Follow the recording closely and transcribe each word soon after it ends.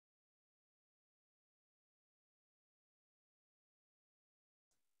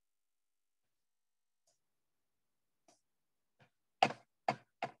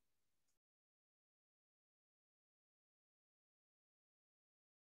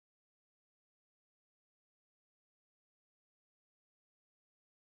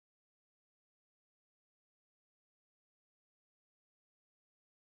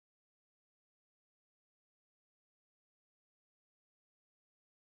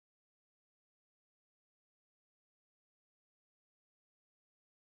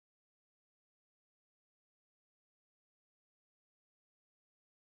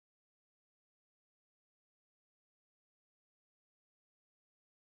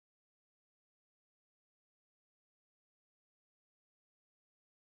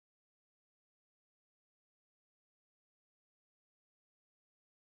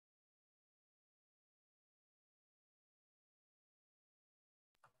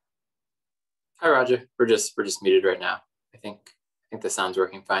Hi, Roger. We're just muted right now. I think the sound's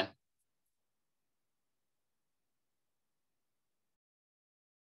working fine.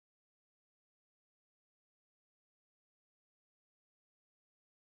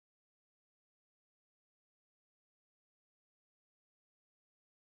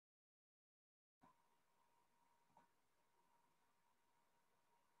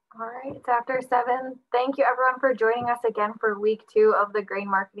 All right, it's after 7. Thank you everyone for joining us again for week 2 of the Grain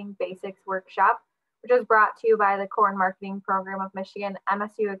Marketing Basics Workshop, which was brought to you by the Corn Marketing Program of Michigan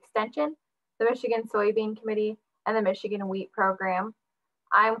MSU Extension, the Michigan Soybean Committee, and the Michigan Wheat Program.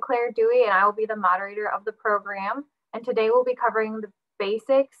 I'm Claire Dewey and I will be the moderator of the program. And today we'll be covering the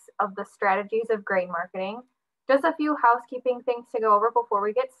basics of the strategies of grain marketing. Just a few housekeeping things to go over before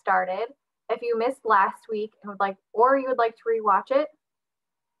we get started. If you missed last week and you would like to rewatch it,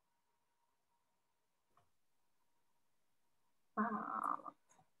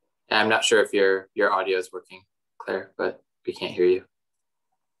 I'm not sure if your audio is working, Claire, but we can't hear you.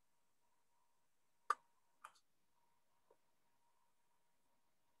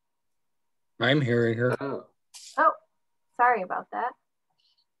 I'm hearing her. Oh, sorry about that.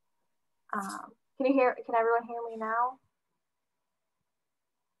 Can everyone hear me now?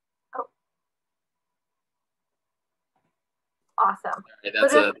 Oh, awesome. Right,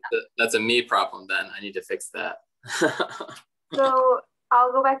 that's a me problem then. I need to fix that. So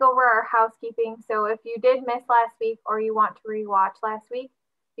I'll go back over our housekeeping. So if you did miss last week or you want to rewatch last week,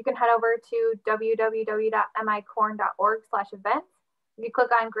 you can head over to www.micorn.org/events. If you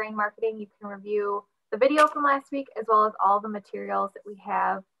click on grain marketing, you can review the video from last week as well as all the materials that we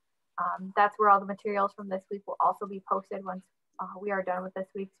have. That's where all the materials from this week will also be posted once we are done with this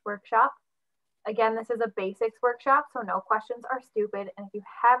week's workshop. Again, this is a basics workshop, so no questions are stupid. And if you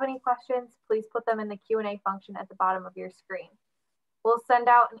have any questions, please put them in the Q&A function at the bottom of your screen. We'll send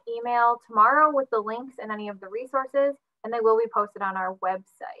out an email tomorrow with the links and any of the resources, and they will be posted on our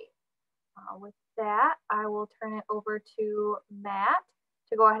website. With that, I will turn it over to Matt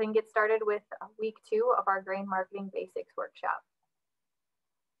to go ahead and get started with week 2 of our Grain Marketing Basics Workshop.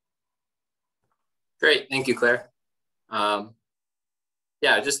 Great, thank you, Claire.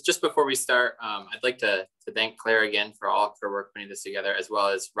 Yeah, just before we start, I'd like to thank Claire again for all of her work putting this together, as well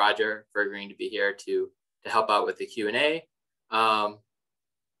as Roger for agreeing to be here to help out with the Q&A.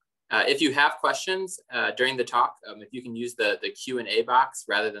 If you have questions during the talk, if you can use the Q&A box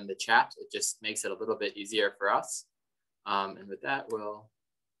rather than the chat, it just makes it a little bit easier for us. And with that, we'll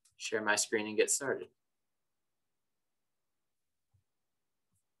share my screen and get started.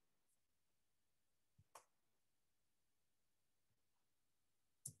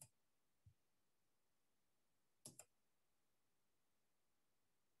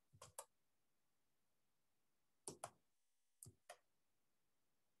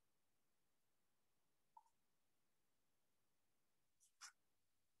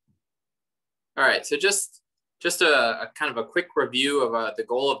 All right, so just a kind of a quick review of the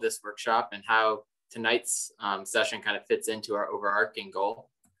goal of this workshop and how tonight's session kind of fits into our overarching goal.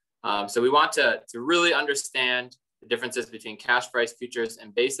 So we want to really understand the differences between cash price futures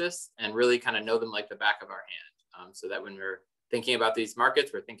and basis and really kind of know them like the back of our hand, so that when we're thinking about these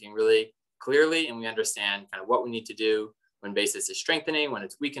markets, we're thinking really clearly and we understand kind of what we need to do when basis is strengthening, when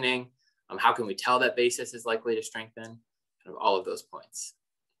it's weakening, how can we tell that basis is likely to strengthen, kind of all of those points.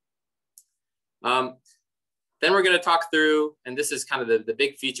 Then we're going to talk through, and this is kind of the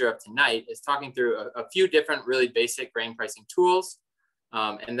big feature of tonight, is talking through a few different really basic grain pricing tools,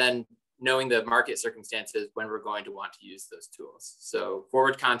 and then knowing the market circumstances when we're going to want to use those tools. So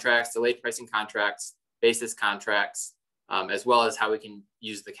forward contracts, delayed pricing contracts, basis contracts, as well as how we can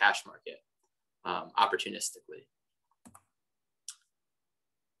use the cash market opportunistically.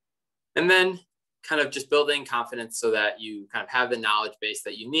 And then kind of just building confidence so that you kind of have the knowledge base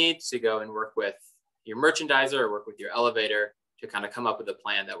that you need to go and work with your merchandiser or work with your elevator to kind of come up with a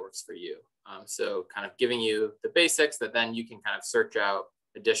plan that works for you. So kind of giving you the basics that then you can kind of search out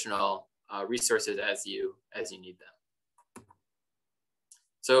additional resources as you need them.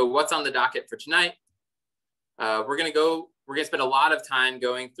 So what's on the docket for tonight? We're gonna spend a lot of time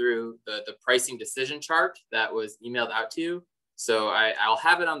going through the pricing decision chart that was emailed out to you. So I'll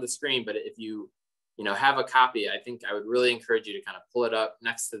have it on the screen, but if you have a copy, I think I would really encourage you to kind of pull it up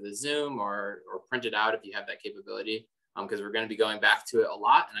next to the Zoom or print it out if you have that capability, because we're going to be going back to it a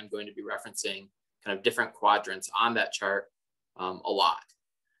lot, and I'm going to be referencing kind of different quadrants on that chart a lot.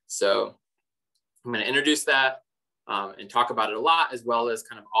 So I'm going to introduce that and talk about it a lot, as well as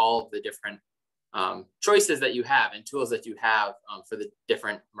kind of all of the different choices that you have and tools that you have for the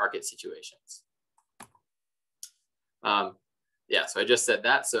different market situations. yeah, so I just said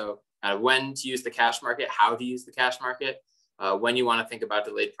that. So when to use the cash market, how to use the cash market, when you want to think about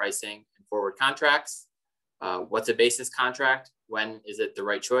delayed pricing and forward contracts, what's a basis contract, when is it the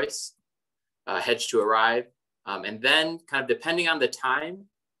right choice, hedge to arrive, and then kind of depending on the time,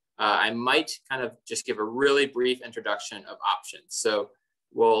 I might kind of just give a really brief introduction of options. So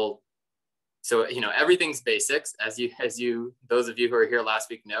everything's basics, as those of you who are here last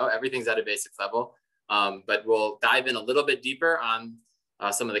week know, everything's at a basic level. But we'll dive in a little bit deeper on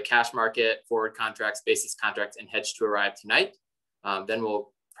some of the cash market, forward contracts, basis contracts, and hedge to arrive tonight. Then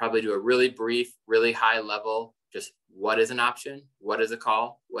we'll probably do a really brief, really high level, just what is an option, what is a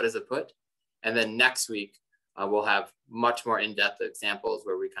call, what is a put. And then next week, we'll have much more in-depth examples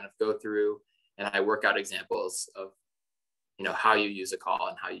where we kind of go through and I work out examples of how you use a call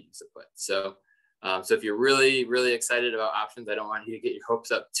and how you use a put. So if you're really, really excited about options, I don't want you to get your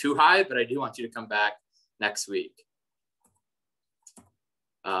hopes up too high, but I do want you to come back next week.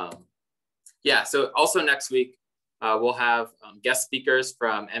 So also next week, we'll have guest speakers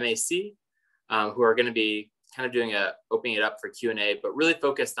from MAC who are going to be kind of opening it up for Q&A, but really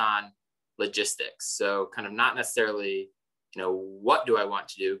focused on logistics. So kind of not necessarily, what do I want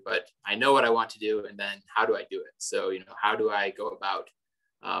to do, but I know what I want to do, and then how do I do it? So, how do I go about,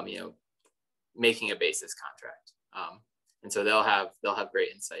 making a basis contract? And so they'll have great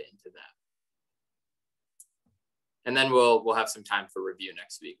insight into that. And then we'll have some time for review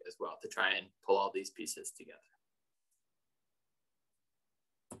next week as well to try and pull all these pieces together.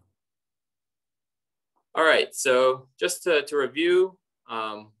 All right, so just to review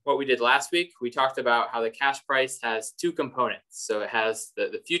what we did last week, we talked about how the cash price has two components. So it has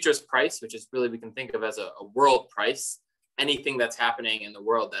the futures price, which is really we can think of as a world price. Anything that's happening in the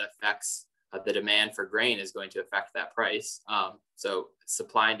world that affects the demand for grain is going to affect that price. So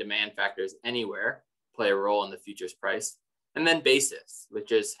supply and demand factors anywhere play a role in the futures price. And then basis,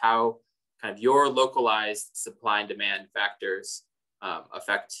 which is how kind of your localized supply and demand factors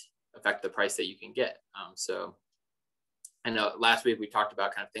affect the price that you can get. So I know last week we talked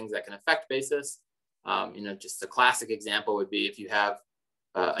about kind of things that can affect basis. Just a classic example would be if you have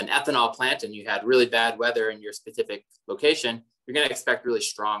an ethanol plant and you had really bad weather in your specific location, you're going to expect really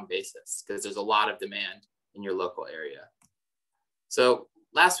strong basis because there's a lot of demand in your local area. So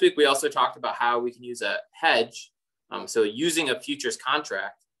last week we also talked about how we can use a hedge. So using a futures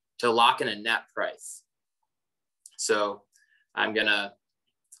contract to lock in a net price. So I'm going to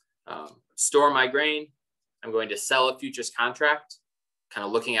store my grain. I'm going to sell a futures contract, kind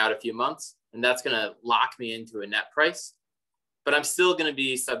of looking out a few months, and that's going to lock me into a net price, but I'm still going to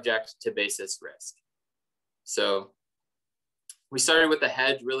be subject to basis risk. So we started with the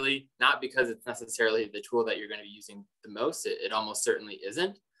hedge really not because it's necessarily the tool that you're going to be using the most. It almost certainly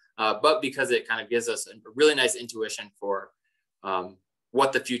isn't, but because it kind of gives us a really nice intuition for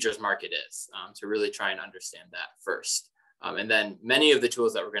what the futures market is, to really try and understand that first. And then many of the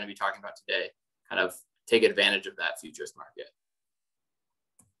tools that we're going to be talking about today kind of take advantage of that futures market.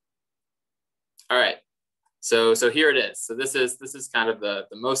 All right, so here it is. So this is kind of the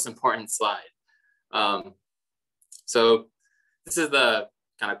most important slide. So this is the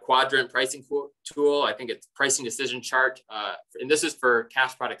kind of quadrant pricing tool. I think it's pricing decision chart, and this is for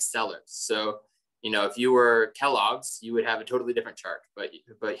cash product sellers. So if you were Kellogg's, you would have a totally different chart, but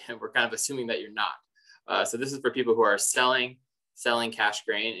we're kind of assuming that you're not. So this is for people who are selling cash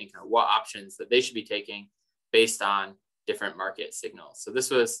grain and kind of what options that they should be taking based on different market signals. So this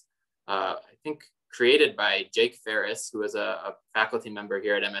was, I think, created by Jake Ferris, who was a faculty member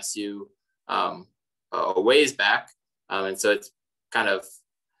here at MSU a ways back. And so it's kind of,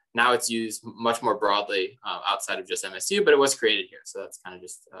 now it's used much more broadly outside of just MSU, but it was created here. So that's kind of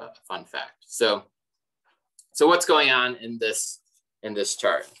just a fun fact. So what's going on in this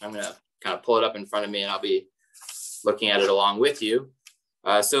chart? I'm gonna kind of pull it up in front of me and I'll be looking at it along with you.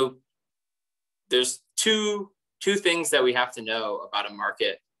 So there's two things that we have to know about a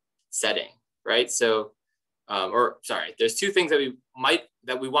market setting, right? So, there's two things that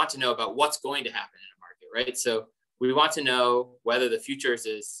we want to know about what's going to happen in a market, right? So we want to know whether the futures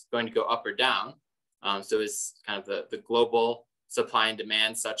is going to go up or down. So is kind of the global supply and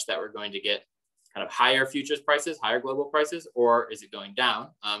demand such that we're going to get kind of higher futures prices, higher global prices, or is it going down?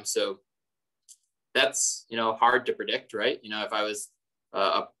 So that's, hard to predict, right? If I was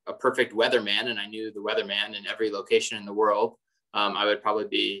a perfect weatherman and I knew the weatherman in every location in the world, I would probably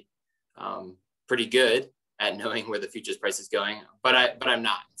be pretty good at knowing where the futures price is going, but I'm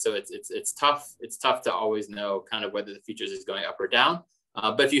not. So it's tough. It's tough to always know kind of whether the futures is going up or down.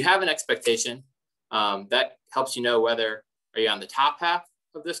 But if you have an expectation, that helps you know whether are you on the top half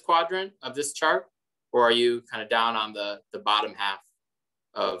of this quadrant of this chart, or are you kind of down on the bottom half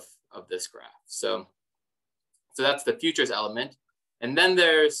of this graph? So that's the futures element. And then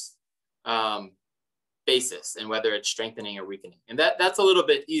there's basis and whether it's strengthening or weakening. And that's a little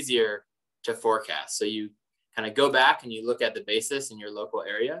bit easier to forecast. So you kind of go back and you look at the basis in your local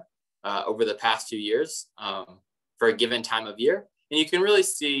area over the past 2 years for a given time of year. And you can really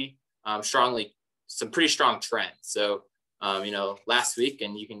see some pretty strong trends. So, last week,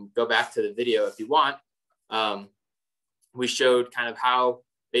 and you can go back to the video if you want, we showed kind of how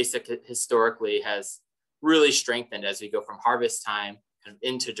basic historically has really strengthened as we go from harvest time kind of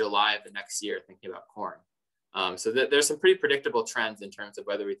into July of the next year, thinking about corn. So there's some pretty predictable trends in terms of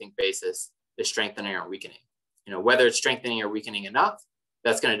whether we think basis is strengthening or weakening. Whether it's strengthening or weakening enough,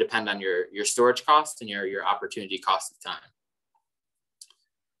 that's going to depend on your storage cost and your opportunity cost of time.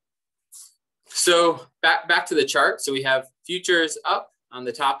 So back to the chart. So we have futures up on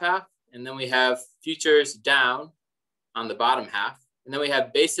the top half, and then we have futures down on the bottom half. And then we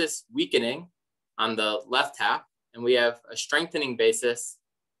have basis weakening on the left half, and we have a strengthening basis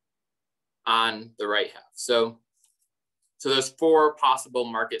on the right half. So there's 4 possible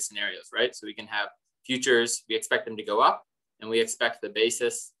market scenarios, right? So we can have futures, we expect them to go up, and we expect the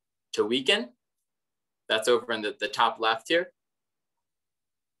basis to weaken. That's over in the top left here.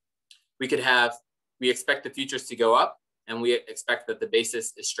 We expect the futures to go up, and we expect that the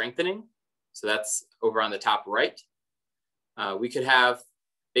basis is strengthening. So that's over on the top right. We could have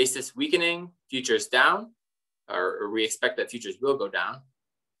basis weakening, futures down, or we expect that futures will go down.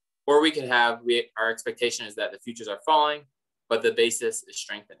 Or we could have, our expectation is that the futures are falling, but the basis is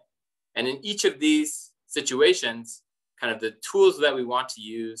strengthening. And in each of these situations, kind of the tools that we want to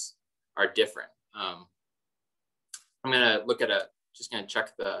use are different. I'm gonna look at just gonna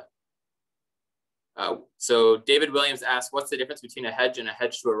check the, so David Williams asked, what's the difference between a hedge and a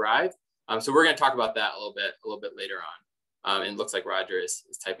hedge to arrive? So we're gonna talk about that a little bit later on. And it looks like Roger is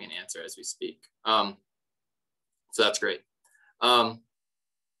typing an answer as we speak. So that's great.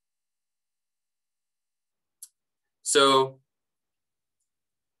 So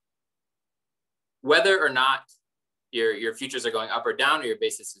whether or not your futures are going up or down, or your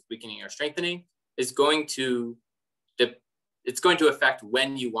basis is weakening or strengthening, is going to affect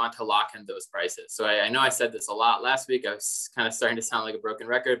when you want to lock in those prices. So I know I said this a lot last week. I was kind of starting to sound like a broken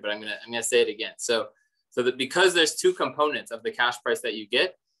record, but I'm gonna say it again. So that because there's 2 components of the cash price that you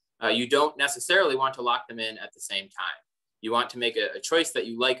get, you don't necessarily want to lock them in at the same time. You want to make a choice that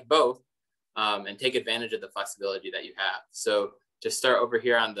you like both, and take advantage of the flexibility that you have. So to start over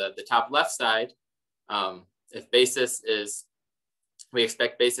here on the top left side, if we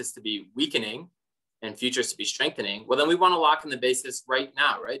expect basis to be weakening and futures to be strengthening, well, then we want to lock in the basis right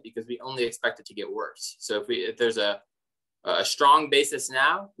now, right? Because we only expect it to get worse. So if there's a strong basis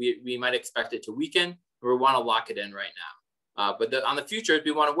now, we might expect it to weaken, or we want to lock it in right now. But on the futures,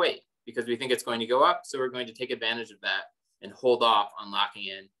 we want to wait because we think it's going to go up. So we're going to take advantage of that and hold off on locking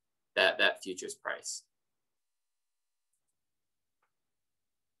in that futures price.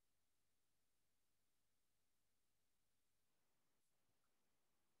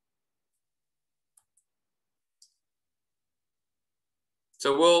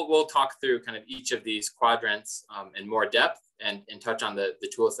 So we'll talk through kind of each of these quadrants in more depth and touch on the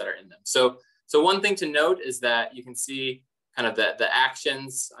tools that are in them. So one thing to note is that you can see kind of the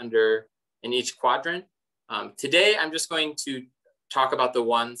actions in each quadrant. Today, I'm just going to talk about the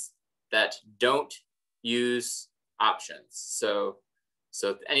ones that don't use options. So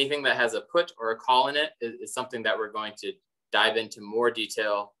anything that has a put or a call in it is something that we're going to dive into more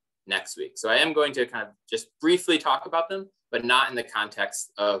detail next week. So I am going to kind of just briefly talk about them, but not in the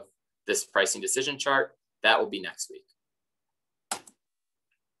context of this pricing decision chart. That will be next week.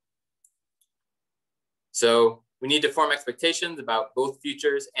 So we need to form expectations about both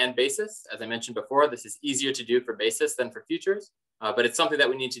futures and basis. As I mentioned before, this is easier to do for basis than for futures, but it's something that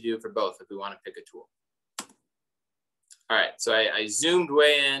we need to do for both if we want to pick a tool. All right, so I zoomed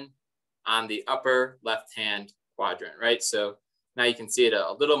way in on the upper left-hand quadrant, right? So now you can see it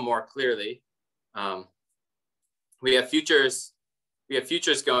a little more clearly. We have futures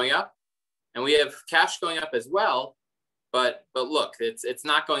going up, and we have cash going up as well, but look, it's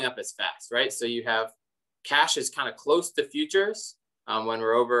not going up as fast, right? So you have cash is kind of close to futures when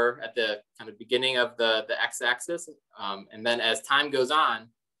we're over at the kind of beginning of the x-axis, and then as time goes on,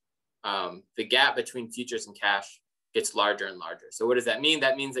 the gap between futures and cash gets larger and larger. So what does that mean?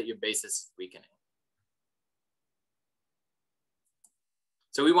 That means that your basis is weakening.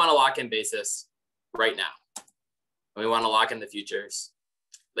 So we want to lock in basis right now. And we want to lock in the futures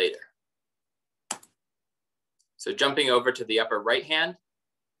later. So jumping over to the upper right hand,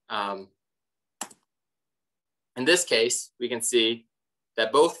 In this case, we can see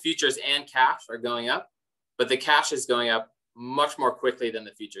that both futures and cash are going up, but the cash is going up much more quickly than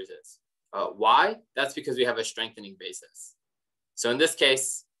the futures is. Why? That's because we have a strengthening basis. So in this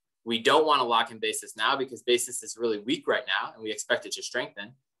case, we don't want to lock in basis now because basis is really weak right now and we expect it to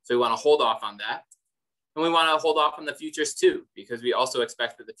strengthen. So we want to hold off on that. And we want to hold off on the futures too, because we also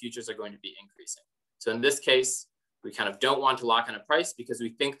expect that the futures are going to be increasing. So in this case, we kind of don't want to lock in a price because we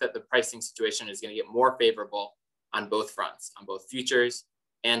think that the pricing situation is going to get more favorable on both fronts, on both futures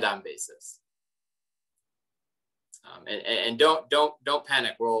and on basis. And don't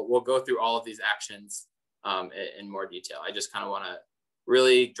panic. We'll go through all of these actions in more detail. I just kind of want to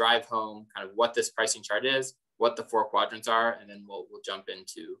really drive home kind of what this pricing chart is, what the 4 quadrants are, and then we'll jump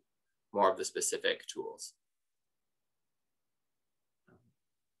into more of the specific tools.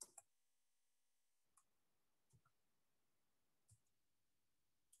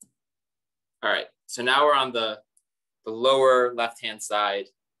 All right, so now we're on the lower left-hand side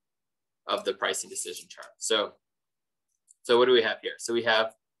of the pricing decision chart. So what do we have here? So we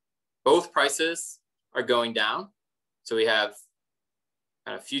have both prices are going down. So we have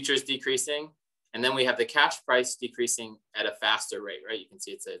kind of futures decreasing, and then we have the cash price decreasing at a faster rate, right? You can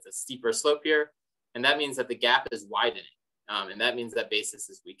see it's a steeper slope here, and that means that the gap is widening, and that means that basis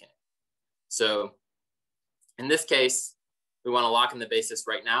is weakening. So in this case, we want to lock in the basis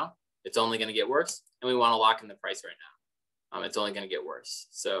right now. It's only going to get worse, and we want to lock in the price right now. It's only going to get worse.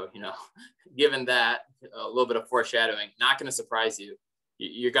 So, given that, a little bit of foreshadowing, not going to surprise you.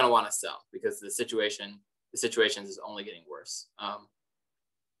 You're going to want to sell because the situation is only getting worse.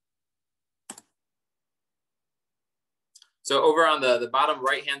 So over on the bottom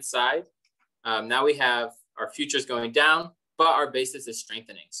right-hand side, now we have our futures going down, but our basis is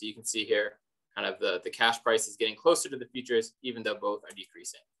strengthening. So you can see here, kind of the cash price is getting closer to the futures, even though both are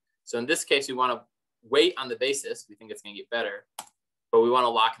decreasing. So in this case, we want to wait on the basis. We think it's going to get better, but we want to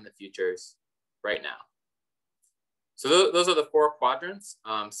lock in the futures right now. So those are the 4 quadrants.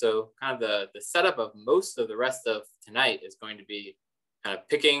 So kind of the setup of most of the rest of tonight is going to be kind of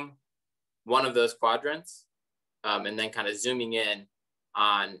picking one of those quadrants and then kind of zooming in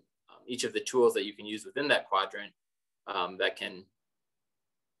on each of the tools that you can use within that quadrant that can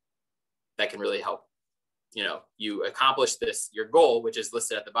really help you accomplish your goal, which is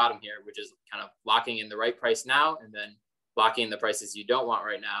listed at the bottom here, which is kind of locking in the right price now and then locking in the prices you don't want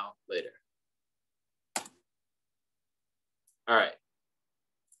right now later. All right.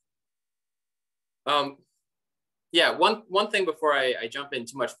 Yeah, one thing before I jump in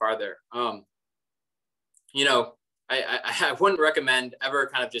too much farther, I wouldn't recommend ever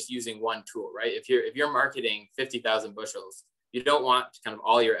kind of just using one tool, right? If you're marketing 50,000 bushels, you don't want kind of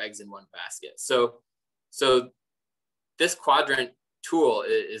all your eggs in one basket. So this quadrant tool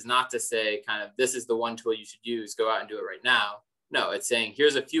is not to say kind of this is the one tool you should use, go out and do it right now. No, it's saying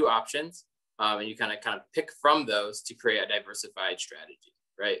here's a few options and you kind of pick from those to create a diversified strategy,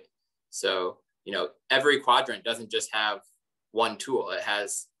 right? So, every quadrant doesn't just have one tool, it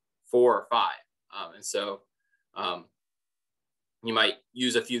has 4 or 5. And so you might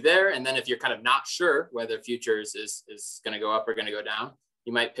use a few there. And then if you're kind of not sure whether futures is going to go up or going to go down,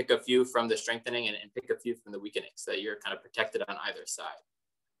 you might pick a few from the strengthening and pick a few from the weakening so that you're kind of protected on either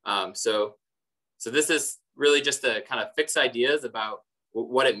side. So this is really just to kind of fix ideas about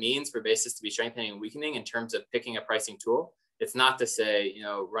what it means for basis to be strengthening and weakening in terms of picking a pricing tool. It's not to say,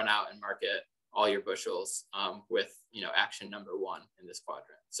 run out and market all your bushels with, action number 1 in this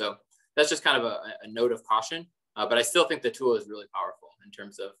quadrant. So that's just kind of a note of caution, but I still think the tool is really powerful in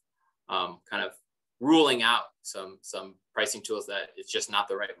terms of kind of ruling out some pricing tools that it's just not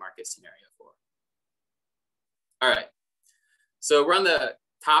the right market scenario for. All right, so we're on the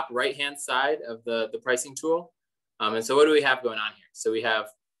top right-hand side of the pricing tool. And so what do we have going on here? So we have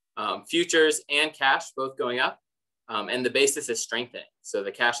futures and cash both going up, and the basis is strengthening. So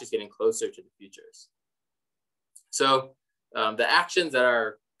the cash is getting closer to the futures. So the actions that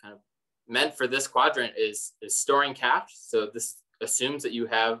are kind of meant for this quadrant is storing cash. So this assumes that you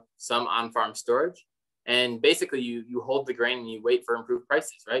have some on-farm storage. And basically you hold the grain and you wait for improved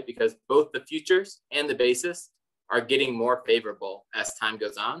prices, right? Because both the futures and the basis are getting more favorable as time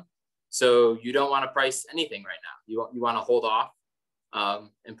goes on. So you don't want to price anything right now. You want to hold off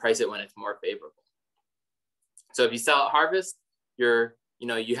and price it when it's more favorable. So if you sell at harvest,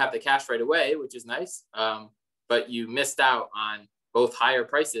 you have the cash right away, which is nice, but you missed out on both higher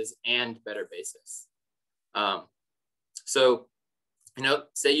prices and better basis. So,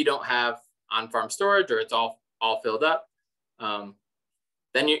 say you don't have on-farm storage or it's all filled up,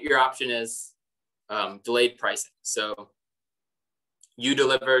 then your option is delayed pricing. So you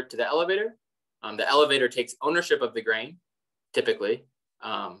deliver to the elevator the elevator takes ownership of the grain, typically.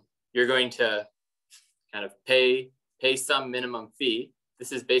 You're going to kind of pay some minimum fee.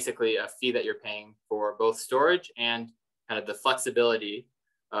 This is basically a fee that you're paying for both storage and kind of the flexibility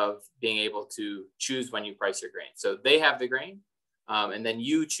of being able to choose when you price your grain. So they have the grain, and then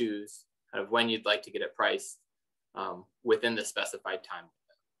you choose kind of when you'd like to get it priced within the specified time.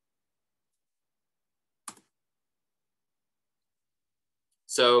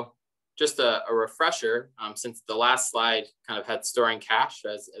 So just a refresher, since the last slide kind of had storing cash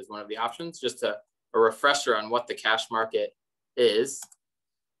as one of the options, just a refresher on what the cash market is.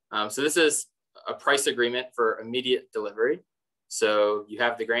 So this is a price agreement for immediate delivery. So you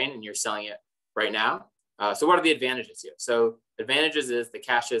have the grain and you're selling it right now. So what are the advantages here? So advantages is the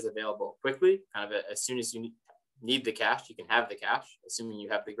cash is available quickly, kind of as soon as you need the cash, you can have the cash, assuming you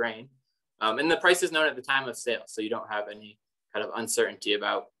have the grain. And the price is known at the time of sale. So you don't have any kind of uncertainty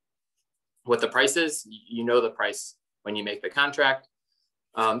about what the price is. You know the price when you make the contract.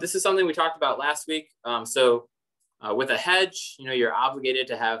 This is something we talked about last week. With a hedge, you're obligated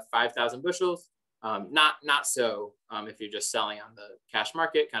to have 5,000 bushels. Not so if you're just selling on the cash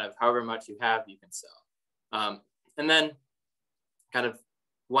market, kind of however much you have, you can sell. And then kind of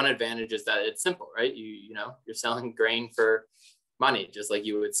one advantage is that it's simple, right? You're selling grain for money, just like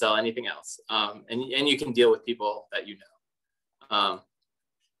you would sell anything else. And you can deal with people that you know.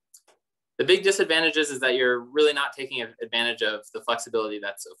 The big disadvantages is that you're really not taking advantage of the flexibility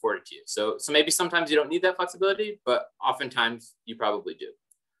that's afforded to you. So maybe sometimes you don't need that flexibility, but oftentimes you probably do.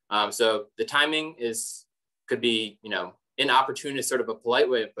 So the timing could be, inopportune is sort of a polite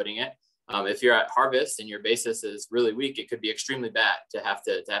way of putting it. If you're at harvest and your basis is really weak, it could be extremely bad to have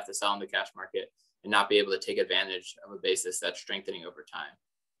to sell in the cash market and not be able to take advantage of a basis that's strengthening over time.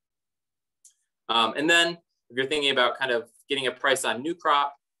 And then if you're thinking about kind of getting a price on new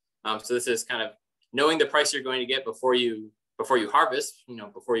crop, so this is kind of knowing the price you're going to get before you harvest,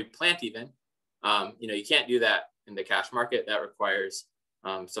 before you plant even. You can't do that in the cash market. That requires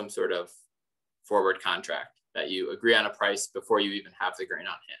some sort of forward contract that you agree on a price before you even have the grain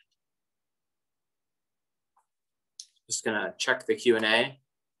on hand. Just gonna check the Q&A.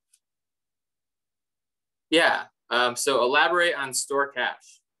 Yeah, so elaborate on store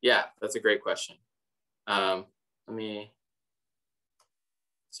cash. Yeah, that's a great question. Let me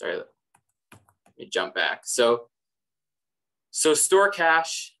jump back. So store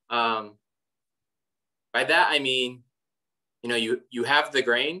cash, by that I mean, you have the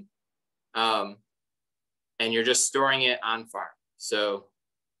grain and you're just storing it on farm. So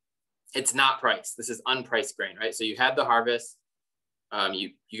it's not priced. This is unpriced grain, right? So you had the harvest,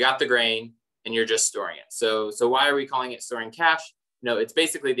 you got the grain and you're just storing it. So why are we calling it storing cash? It's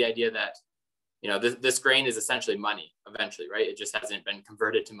basically the idea that this grain is essentially money eventually, right? It just hasn't been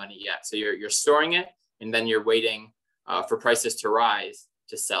converted to money yet. So you're storing it and then you're waiting for prices to rise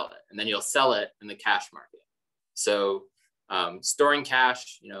to sell it. And then you'll sell it in the cash market. So storing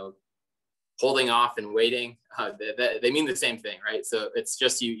cash, holding off and waiting, they mean the same thing, right? So it's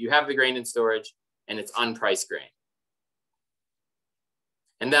just you have the grain in storage and it's unpriced grain.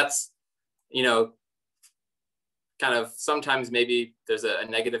 And that's, kind of sometimes maybe there's a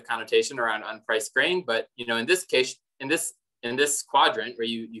negative connotation around unpriced grain, but in this case, in this quadrant where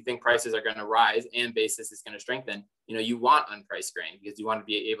you think prices are going to rise and basis is going to strengthen, you want unpriced grain because you want to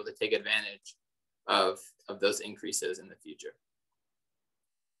be able to take advantage of those increases in the future.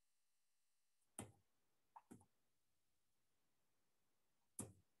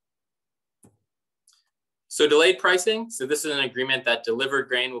 So delayed pricing. So this is an agreement that delivered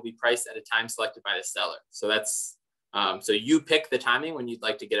grain will be priced at a time selected by the seller. So that's so you pick the timing when you'd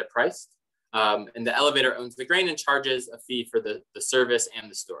like to get it priced, and the elevator owns the grain and charges a fee for the service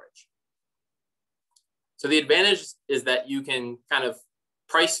and the storage. So the advantage is that you can kind of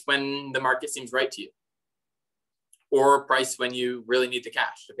price when the market seems right to you, or price when you really need the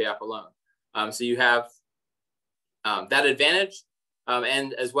cash to pay off a loan. So you have that advantage,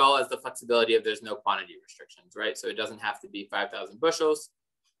 and as well as the flexibility of there's no quantity restrictions, right? So it doesn't have to be 5,000 bushels.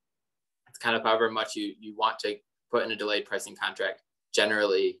 It's kind of however much you want to put in a delayed pricing contract.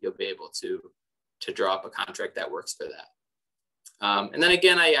 Generally, you'll be able to draw up a contract that works for that. And then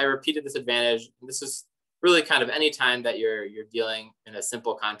again, I repeated this advantage. This is really kind of any time that you're dealing in a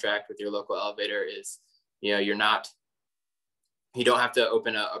simple contract with your local elevator is, you don't have to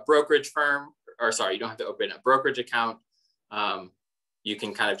open a brokerage firm, or sorry, you don't have to open a brokerage account. You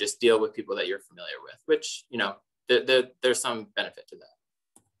can kind of just deal with people that you're familiar with, which, there's some benefit to that.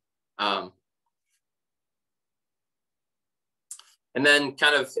 And then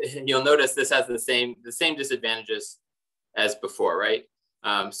kind of, you'll notice this has the same disadvantages as before, right?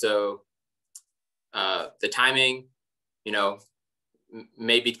 So the timing, you know,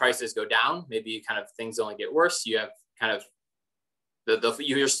 maybe prices go down, maybe kind of things only get worse. You have kind of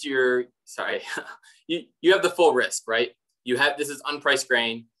sorry, you have the full risk, right? You have, this is unpriced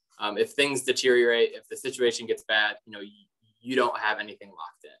grain. If things deteriorate, if the situation gets bad, you know, you don't have anything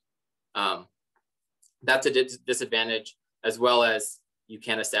locked in. That's a disadvantage, as well as you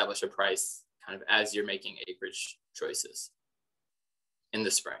can't establish a price kind of as you're making acreage choices in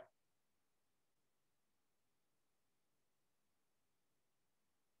the spring.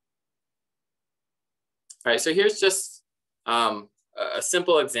 All right, so here's just a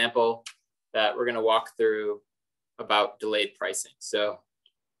simple example that we're gonna walk through about delayed pricing. So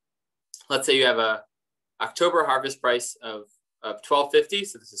let's say you have a October harvest price of $12.50.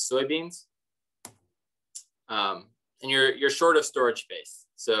 So this is soybeans. And you're short of storage space.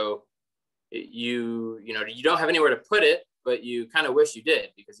 So you don't have anywhere to put it, but you kind of wish you did,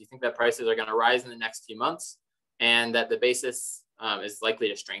 because you think that prices are going to rise in the next few months and that the basis is likely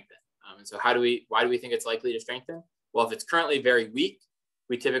to strengthen. And so why do we think it's likely to strengthen? Well, if it's currently very weak,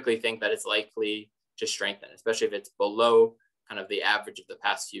 we typically think that it's likely to strengthen, especially if it's below kind of the average of the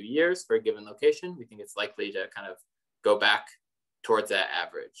past few years for a given location. We think it's likely to kind of go back towards that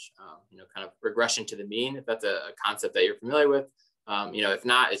average, kind of regression to the mean, if that's a concept that you're familiar with. If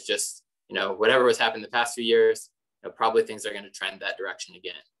not, it's just, whatever was happening the past few years, probably things are going to trend that direction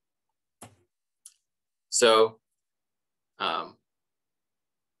again. So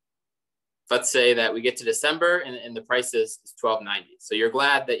let's say that we get to December and the price is $12.90. So you're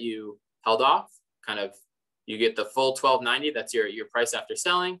glad that you held off, kind of, you get the full $12.90, that's your price after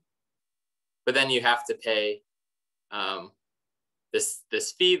selling, but then you have to pay this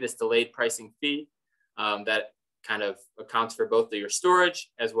fee, this delayed pricing fee, that kind of accounts for both your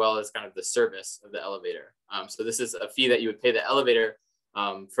storage as well as kind of the service of the elevator. So this is a fee that you would pay the elevator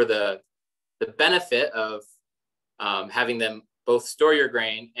for the benefit of having them both store your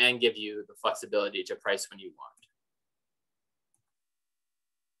grain and give you the flexibility to price when you want.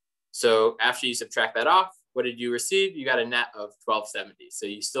 So after you subtract that off, what did you receive? You got a net of $12.70. So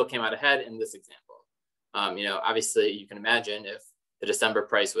you still came out ahead in this example. Obviously you can imagine if the December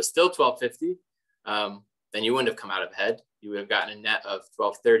price was still $12.50, then you wouldn't have come out ahead. You would have gotten a net of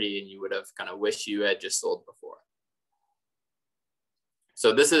 $12.30, and you would have kind of wished you had just sold before.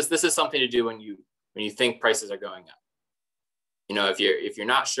 So this is something to do when you think prices are going up. If you're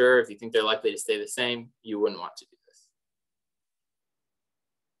not sure, if you think they're likely to stay the same, you wouldn't want to do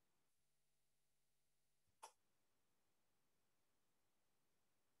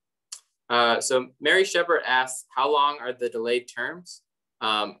this. So Mary Shepard asks, how long are the delayed terms?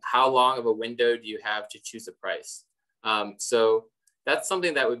 How long of a window do you have to choose a price? So that's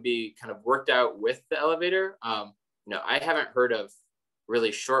something that would be kind of worked out with the elevator. I haven't heard of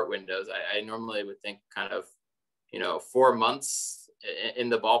really short windows. I normally would think kind of, 4 months in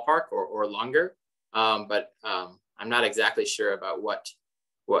the ballpark or longer. But I'm not exactly sure about what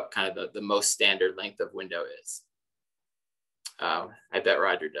kind of the most standard length of window is. I bet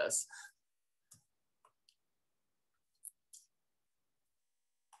Roger does.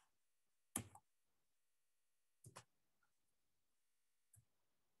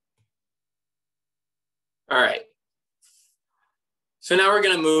 All right. So now we're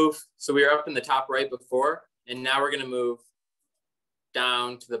going to move. So we were up in the top right before, and now we're going to move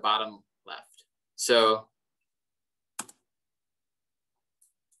down to the bottom left. So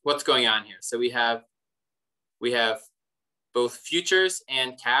what's going on here? So we have both futures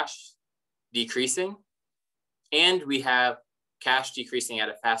and cash decreasing, and we have cash decreasing at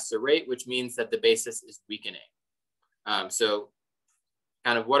a faster rate, which means that the basis is weakening. So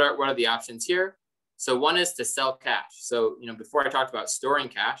kind of what are the options here? So one is to sell cash. So, before I talked about storing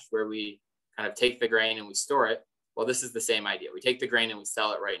cash, where we kind of take the grain and we store it. Well, this is the same idea. We take the grain and we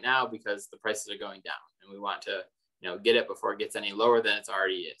sell it right now because the prices are going down, and we want to, get it before it gets any lower than it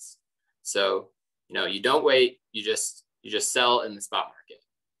already is. So, you don't wait. You just sell in the spot market.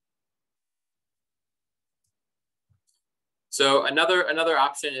 So another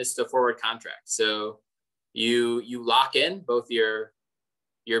option is to forward contract. So you lock in both your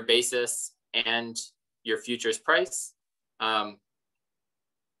basis and your futures price.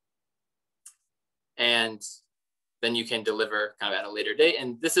 And then you can deliver kind of at a later date.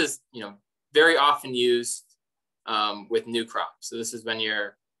 And this is, very often used with new crops. So this is when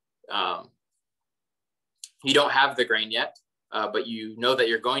you don't have the grain yet, but you know that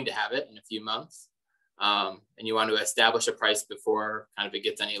you're going to have it in a few months. And you want to establish a price before kind of it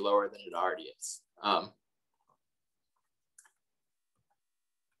gets any lower than it already is.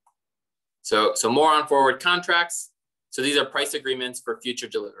 So more on forward contracts. So these are price agreements for future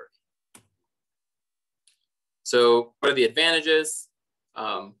delivery. So what are the advantages?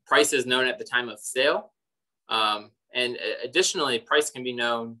 Price is known at the time of sale. And additionally, price can be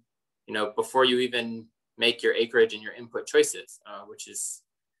known, before you even make your acreage and your input choices, which is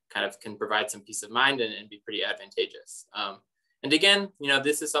kind of can provide some peace of mind and be pretty advantageous. And again,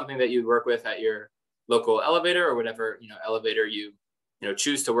 this is something that you work with at your local elevator or whatever, elevator you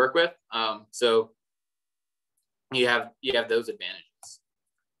choose to work with. So you have those advantages.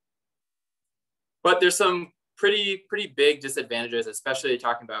 But there's some pretty big disadvantages, especially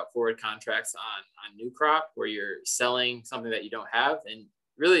talking about forward contracts on new crop where you're selling something that you don't have. And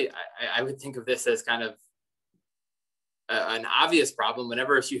really, I would think of this as kind of an obvious problem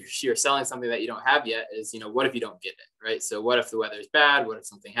whenever you're selling something that you don't have yet is, what if you don't get it, right? So what if the weather is bad? What if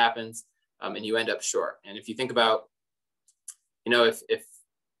something happens and you end up short? And if you think about, if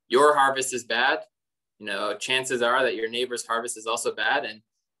your harvest is bad, chances are that your neighbor's harvest is also bad.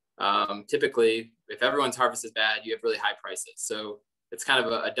 And typically, if everyone's harvest is bad, you have really high prices. So it's kind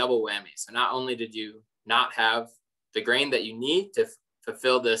of a double whammy. So not only did you not have the grain that you need to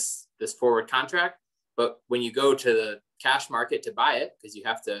fulfill this forward contract, but when you go to the cash market to buy it, because you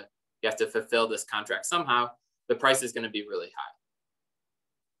have to fulfill this contract somehow, the price is going to be really high.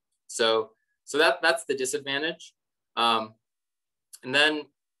 So that's the disadvantage. And then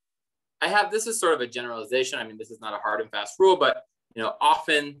this is sort of a generalization. I mean, this is not a hard and fast rule, but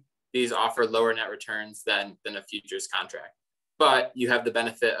often these offer lower net returns than a futures contract. But you have the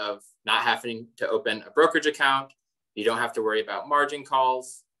benefit of not having to open a brokerage account. You don't have to worry about margin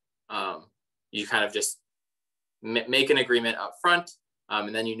calls. You kind of just make an agreement up front,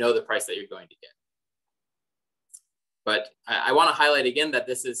 and then the price that you're going to get. But I want to highlight again that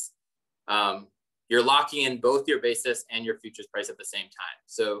this is, you're locking in both your basis and your futures price at the same time.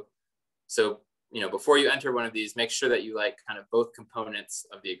 So before you enter one of these, make sure that you like kind of both components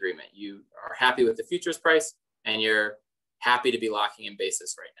of the agreement. You are happy with the futures price and you're happy to be locking in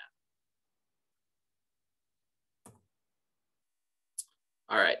basis right now.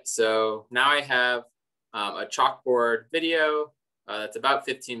 All right, so now I have a chalkboard video that's about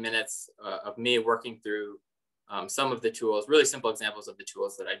 15 minutes of me working through some of the tools, really simple examples of the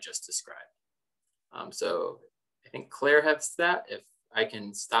tools that I just described. So I think Claire has that. If I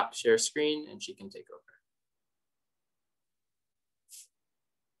can stop share screen and she can take over.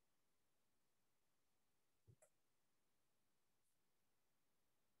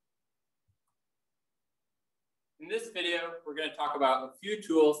 In this video, we're going to talk about a few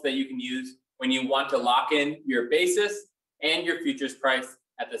tools that you can use when you want to lock in your basis and your futures price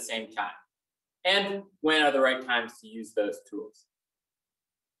at the same time. And when are the right times to use those tools.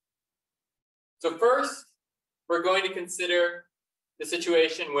 So first, we're going to consider the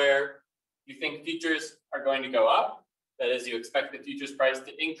situation where you think futures are going to go up. That is, you expect the futures price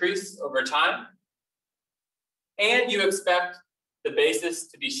to increase over time. And you expect the basis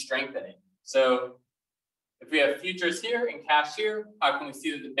to be strengthening. So if we have futures here and cash here, how can we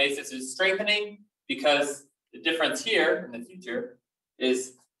see that the basis is strengthening? Because the difference here in the future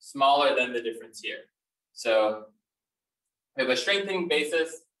is smaller than the difference here. So we have a strengthening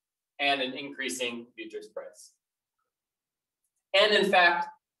basis and an increasing futures price. And in fact,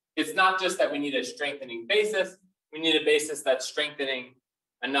 it's not just that we need a strengthening basis, we need a basis that's strengthening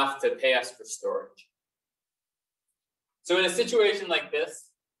enough to pay us for storage. So in a situation like this,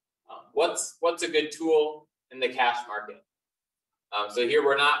 what's a good tool in the cash market? So here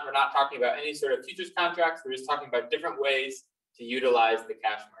we're not talking about any sort of futures contracts, we're just talking about different ways to utilize the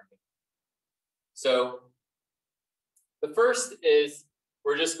cash market. So the first is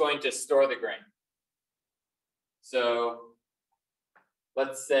we're just going to store the grain. So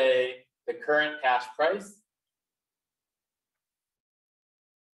let's say the current cash price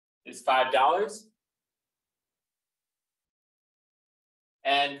is $5.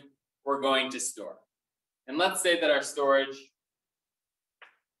 And we're going to store. And let's say that our storage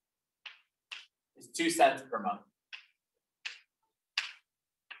is 2 cents per month.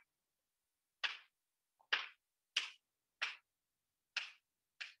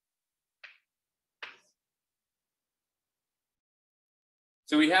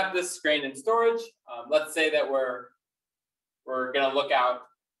 So we have this grain in storage. Let's say that we're going to look out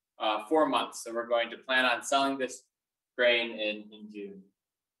 4 months. So we're going to plan on selling this grain in June.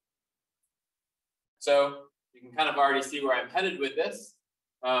 So you can kind of already see where I'm headed with this.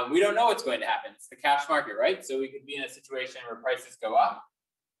 We don't know what's going to happen. It's the cash market, right? So we could be in a situation where prices go up.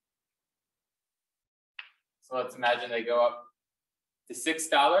 So let's imagine they go up to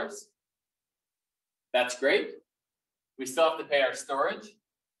 $6. That's great. We still have to pay our storage.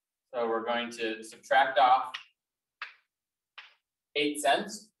 So we're going to subtract off 8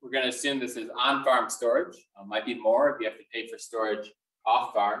 cents we're going to assume this is on-farm storage. Might be more if you have to pay for storage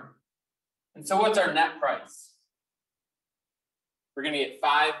off-farm. And so what's our net price? We're going to get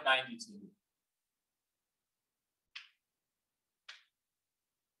 $5.92.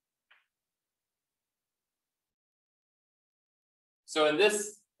 So in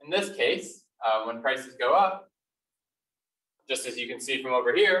this case, when prices go up, just as you can see from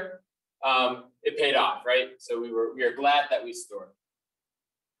over here, it paid off, right? So we are glad that we stored.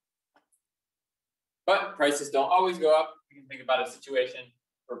 But prices don't always go up. We can think about a situation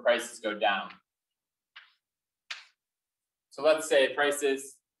where prices go down. So let's say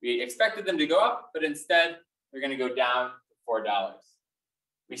prices, we expected them to go up, but instead they're going to go down to $4.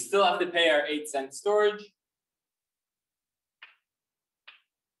 We still have to pay our 8-cent storage.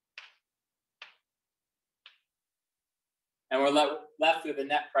 And we're left with a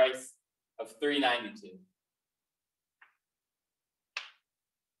net price of $3.92.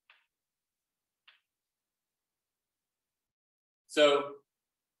 So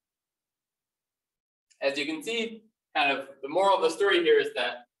as you can see, kind of the moral of the story here is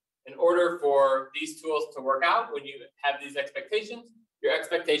that in order for these tools to work out, when you have these expectations, your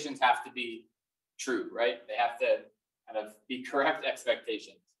expectations have to be true, right? They have to kind of be correct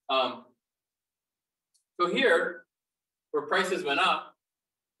expectations. So here, where prices went up,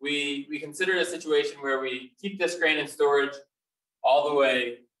 we considered a situation where we keep this grain in storage all the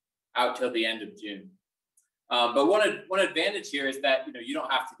way out till the end of June. But one advantage here is that you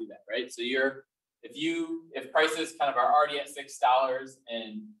don't have to do that, right? So if prices kind of are already at $6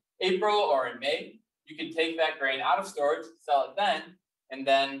 in April or in May, you can take that grain out of storage, sell it then, and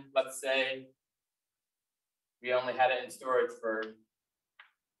then let's say we only had it in storage for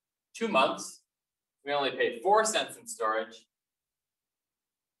 2 months. We only paid 4 cents in storage.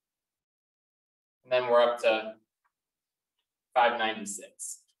 And then we're up to $5.96.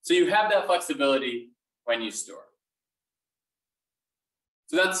 So you have that flexibility when you store.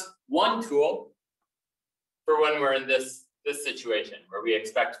 So that's one tool for when we're in this situation where we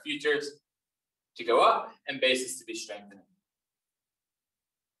expect futures to go up and basis to be strengthening.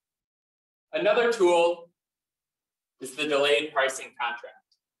 Another tool is the delayed pricing contract.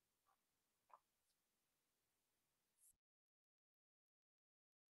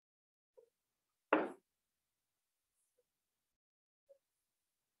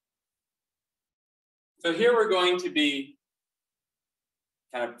 So here we're going to be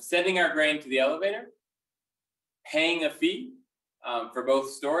kind of sending our grain to the elevator, paying a fee for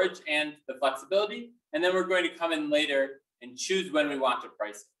both storage and the flexibility, and then we're going to come in later and choose when we want to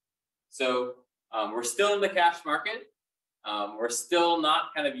price it. So we're still in the cash market. We're still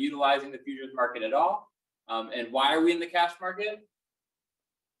not kind of utilizing the futures market at all. And why are we in the cash market?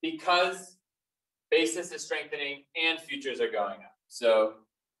 Because basis is strengthening and futures are going up. So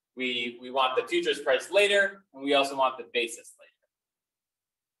we want the futures price later, and we also want the basis later.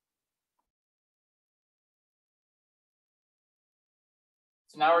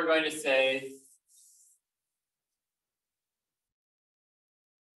 So now we're going to say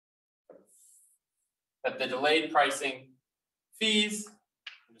that the delayed pricing fees,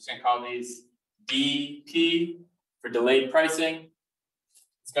 I'm just going to call these DP for delayed pricing,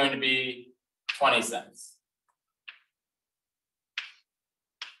 it's going to be 20 cents.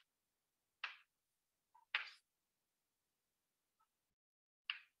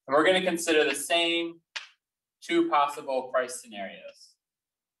 And we're going to consider the same 2 possible price scenarios.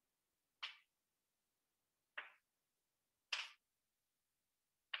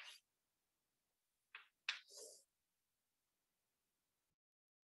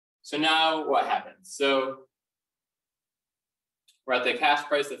 So now what happens? So we're at the cash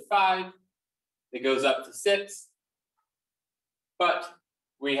price of 5. It goes up to 6. But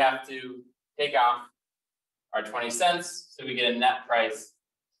we have to take off our 20 cents. So we get a net price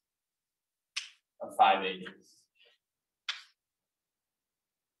of 5.80.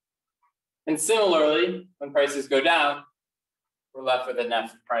 And similarly, when prices go down, we're left with a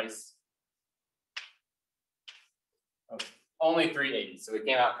net price of only 3.80. So we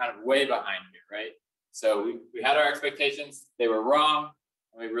came out kind of way behind here, right? So we had our expectations, they were wrong,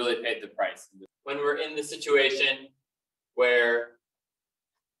 and we really paid the price. When we're in the situation where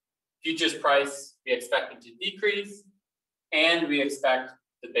futures price, we expect it to decrease, and we expect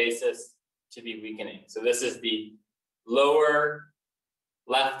the basis to be weakening. So this is the lower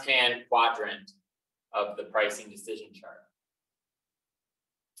left-hand quadrant of the pricing decision chart.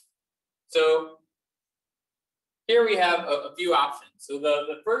 So here we have a few options. So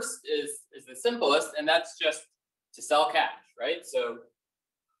the first is the simplest, and that's just to sell cash, right? So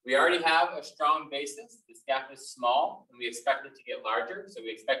we already have a strong basis. This gap is small and we expect it to get larger. So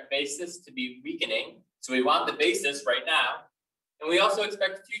we expect basis to be weakening. So we want the basis right now. And we also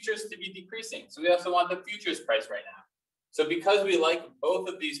expect futures to be decreasing. So we also want the futures price right now. So because we like both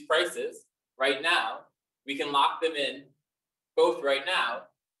of these prices right now, we can lock them in both right now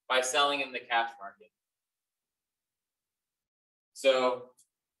by selling in the cash market. So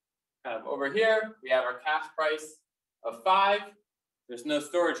kind of over here, we have our cash price of 5. There's no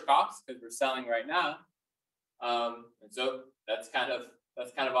storage costs because we're selling right now. And so that's kind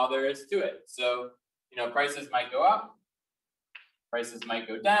of all there is to it. So, you know, prices might go up, prices might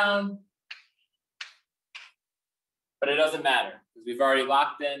go down, but it doesn't matter because we've already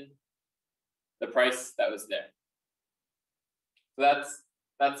locked in the price that was there. So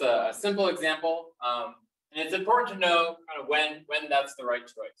that's a simple example, and it's important to know kind of when that's the right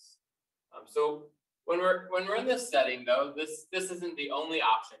choice. So when we're in this setting, though, this isn't the only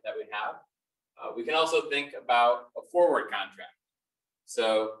option that we have. We can also think about a forward contract.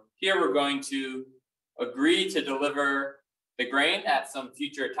 So here we're going to agree to deliver the grain at some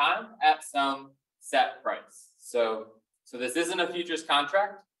future time at some set price. So this isn't a futures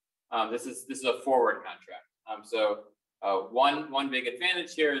contract. This is a forward contract. One big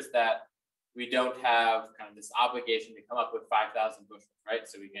advantage here is that we don't have kind of this obligation to come up with 5,000 bushels, right?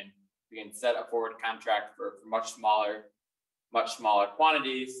 So we can set a forward contract for much smaller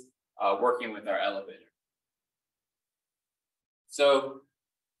quantities, working with our elevator. So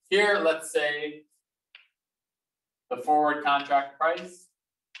here, let's say the forward contract price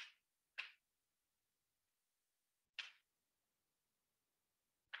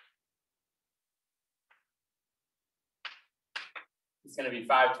is going to be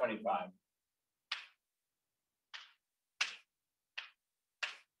 525.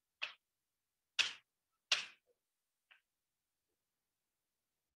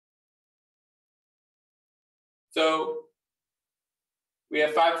 So we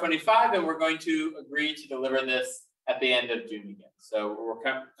have 525, and we're going to agree to deliver this at the end of June again. So we're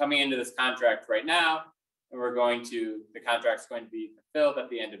coming into this contract right now, and the contract's going to be fulfilled at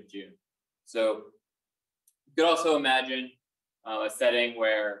the end of June. So you could also imagine a setting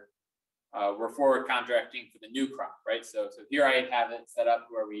where we're forward contracting for the new crop, right? So here I have it set up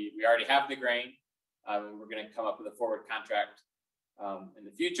where we already have the grain, and we're going to come up with a forward contract in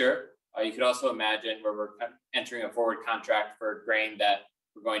the future. You could also imagine where we're entering a forward contract for grain that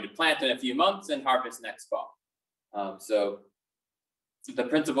we're going to plant in a few months and harvest next fall. So the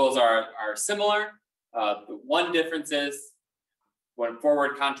principles are similar. The one difference is when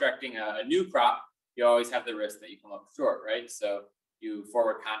forward contracting a new crop, you always have the risk that you come up short, right? So you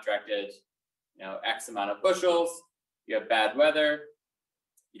forward contracted, X amount of bushels, you have bad weather,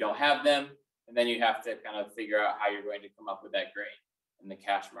 you don't have them, and then you have to kind of figure out how you're going to come up with that grain in the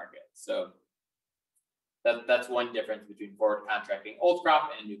cash market. So that's one difference between forward contracting old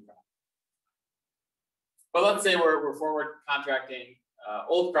crop and new crop. But let's say we're forward contracting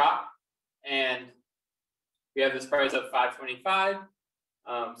old crop, and we have this price of 525.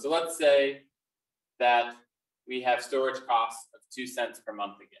 So let's say that we have storage costs of 2 cents per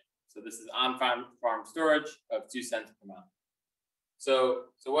month again. So this is on-farm storage of 2 cents per month. So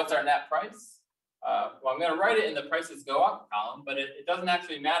what's our net price? Well, I'm going to write it in the prices go up column, but it doesn't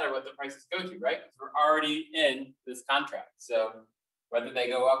actually matter what the prices go to, right? Because we're already in this contract. So whether they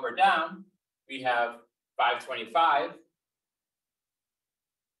go up or down, we have 525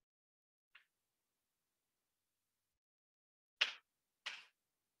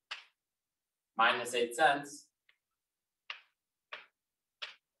 minus 8 cents.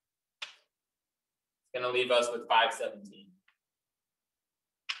 It's going to leave us with 517.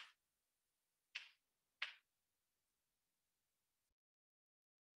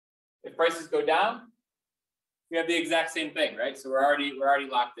 If prices go down, we have the exact same thing, right? So we're already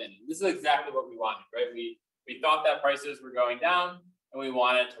locked in. This is exactly what we wanted, right? We thought that prices were going down, and we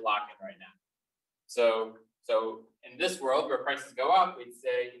wanted to lock in right now. So in this world where prices go up, we'd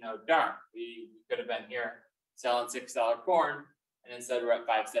say, darn, we could have been here selling $6 corn, and instead we're at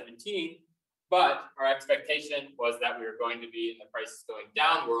 517. But our expectation was that we were going to be in the prices going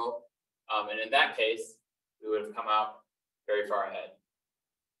down world, and in that case, we would have come out very far ahead.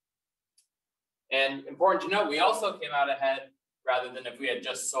 And important to note, we also came out ahead rather than if we had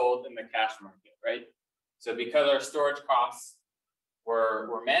just sold in the cash market, right? So because our storage costs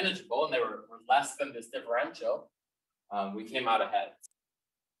were manageable and they were less than this differential, we came out ahead.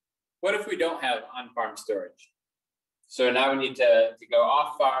 What if we don't have on-farm storage? So now we need to go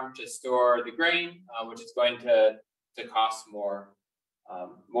off-farm to store the grain, which is going to cost more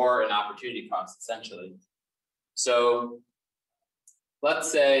in opportunity costs, essentially. So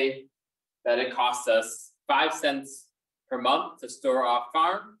let's say that it costs us 5 cents per month to store off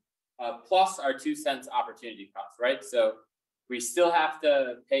farm, plus our 2 cents opportunity cost, right? So we still have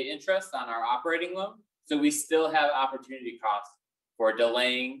to pay interest on our operating loan. So we still have opportunity costs for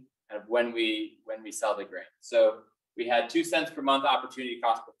delaying kind of when we sell the grain. So we had 2 cents per month opportunity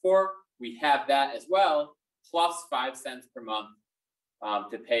cost before. We have that as well, plus 5 cents per month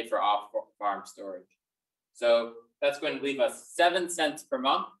to pay for off-farm storage. So that's going to leave us 7 cents per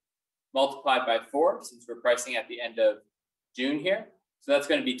month multiplied by 4, since we're pricing at the end of June here. So that's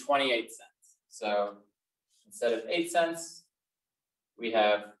going to be 28 cents. So instead of 8 cents, we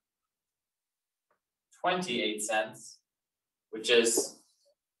have 28 cents, which is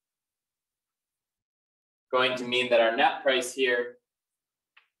going to mean that our net price here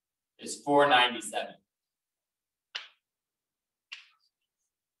is $4.97.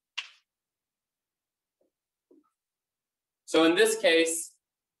 So in this case,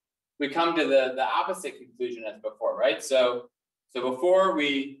 we come to the opposite conclusion as before, right? So before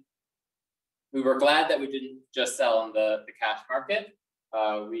we were glad that we didn't just sell on the cash market.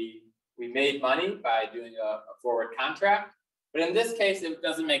 We made money by doing a forward contract, but in this case, it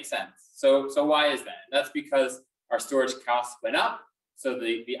doesn't make sense. So why is that? That's because our storage costs went up. So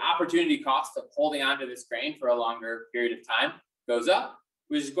the opportunity cost of holding onto this grain for a longer period of time goes up,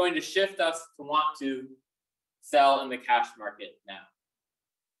 which is going to shift us to want to sell in the cash market now.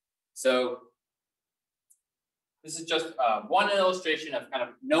 So this is just one illustration of kind of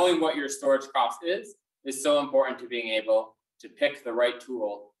knowing what your storage cost is so important to being able to pick the right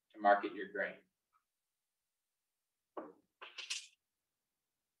tool to market your grain.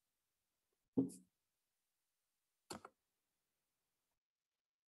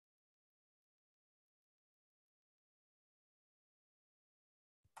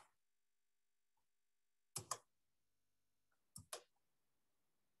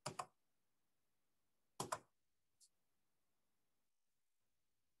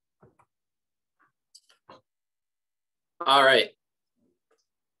 All right.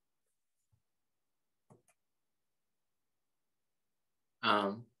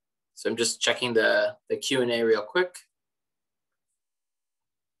 So I'm just checking the Q&A real quick.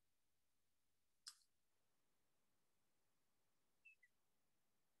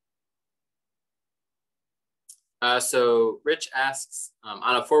 So Rich asks,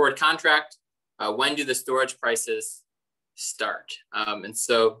 on a forward contract, when do the storage prices start? And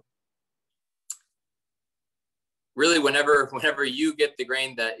so really whenever you get the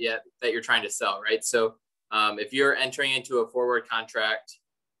grain that you're trying to sell, right? So if you're entering into a forward contract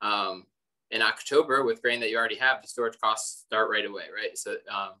in October with grain that you already have, the storage costs start right away, right? So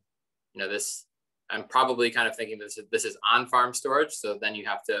you know, this, I'm probably kind of thinking this is on-farm storage. So then you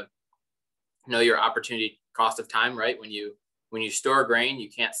have to know your opportunity cost of time, right? When you store grain, you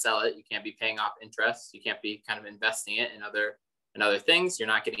can't sell it, you can't be paying off interest, you can't be kind of investing it in other things. You're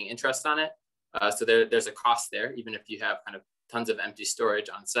not getting interest on it. So there's a cost there, even if you have kind of tons of empty storage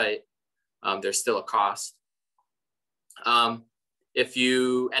on site, there's still a cost. If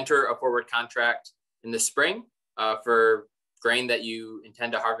you enter a forward contract in the spring for grain that you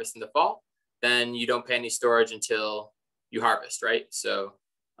intend to harvest in the fall, then you don't pay any storage until you harvest, right? So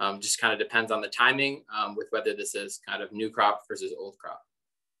just kind of depends on the timing with whether this is kind of new crop versus old crop.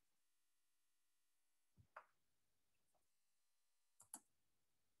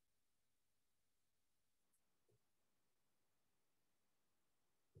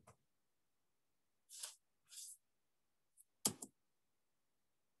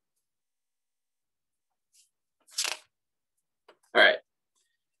 All right.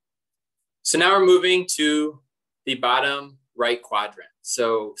 So now we're moving to the bottom right quadrant.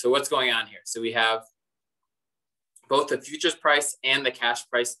 So what's going on here? So we have both the futures price and the cash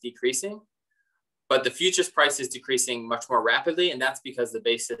price decreasing, but the futures price is decreasing much more rapidly, and that's because the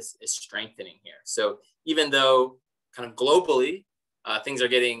basis is strengthening here. So even though kind of globally things are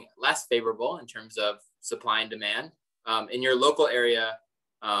getting less favorable in terms of supply and demand, in your local area,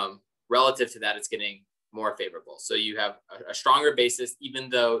 relative to that, it's getting more favorable. So you have a stronger basis, even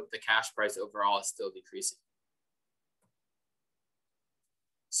though the cash price overall is still decreasing.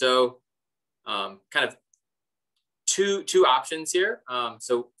 So kind of two options here.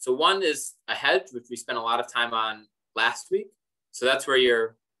 So one is a hedge, which we spent a lot of time on last week. So that's where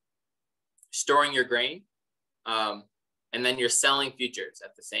you're storing your grain and then you're selling futures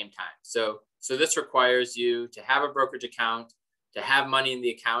at the same time. So this requires you to have a brokerage account, to have money in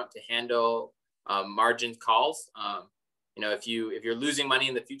the account to handle margin calls. You know, if you're losing money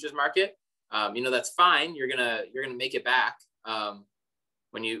in the futures market, you know, that's fine. You're gonna make it back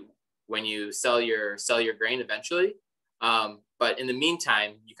when you sell your grain eventually. But in the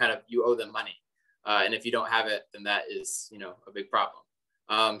meantime, you owe them money. And if you don't have it, then that is, a big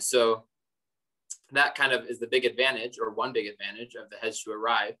problem. So that kind of is the big advantage, or one big advantage of the hedge to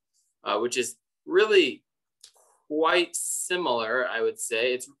arrive, which is really quite similar, I would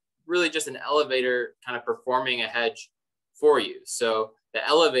say. It's really just an elevator kind of performing a hedge for you. So the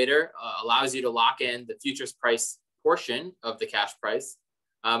elevator allows you to lock in the futures price portion of the cash price,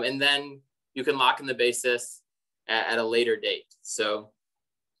 and then you can lock in the basis at a later date. So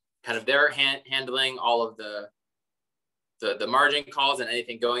kind of they're handling all of the margin calls and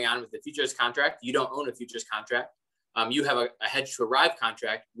anything going on with the futures contract. You don't own a futures contract. You have a hedge to arrive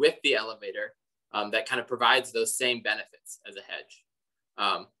contract with the elevator that kind of provides those same benefits as a hedge.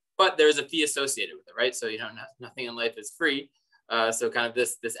 But there's a fee associated with it, right? So nothing in life is free. So kind of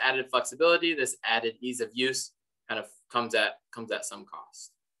this added flexibility, this added ease of use kind of comes at some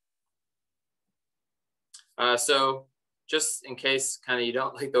cost. So just in case kind of you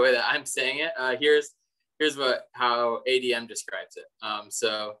don't like the way that I'm saying it, here's how ADM describes it.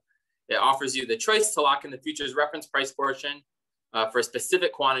 So it offers you the choice to lock in the futures reference price portion for a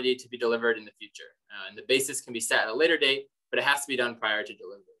specific quantity to be delivered in the future. And the basis can be set at a later date, but it has to be done prior to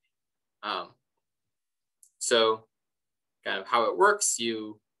delivery. So kind of how it works,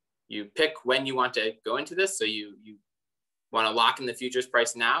 you pick when you want to go into this. So you want to lock in the futures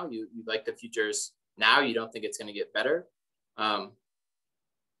price now. You like the futures now. You don't think it's going to get better. And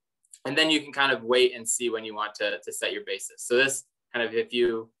then you can kind of wait and see when you want to set your basis. So this kind of, if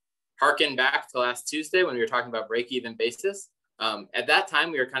you harken back to last Tuesday when we were talking about break-even basis, at that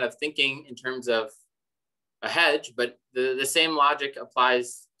time we were kind of thinking in terms of a hedge, but the same logic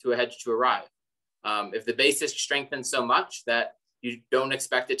applies to a hedge to arrive. If the basis strengthens so much that you don't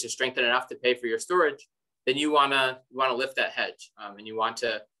expect it to strengthen enough to pay for your storage, then you want to lift that hedge, and you want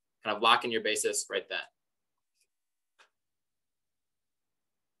to kind of lock in your basis right then.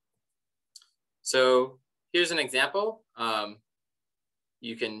 So here's an example.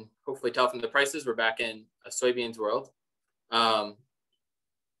 You can hopefully tell from the prices, we're back in a soybeans world.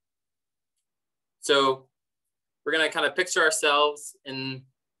 So we're going to kind of picture ourselves in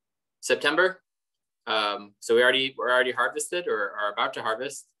September. So we're already harvested or are about to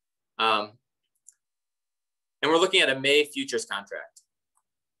harvest. And we're looking at a May futures contract.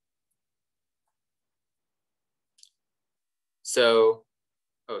 So,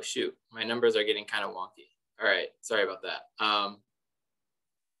 oh shoot, my numbers are getting kind of wonky. All right, sorry about that. All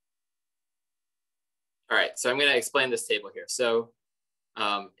right, so I'm going to explain this table here. So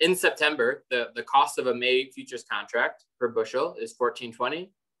in September, the cost of a May futures contract per bushel is $14.20,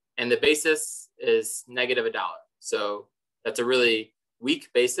 and the basis is -$1. So that's a really weak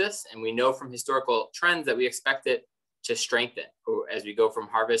basis, and we know from historical trends that we expect it to strengthen as we go from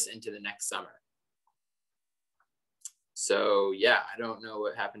harvest into the next summer. So yeah, I don't know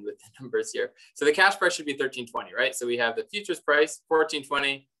what happened with the numbers here. So the cash price should be $13.20, right? So we have the futures price,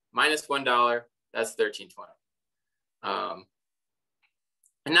 $14.20 minus $1, that's $13.20.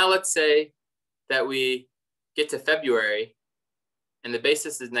 And now let's say that we get to February and the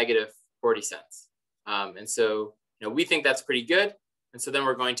basis is -40 cents. And so, we think that's pretty good. And so then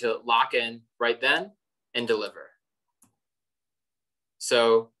we're going to lock in right then and deliver.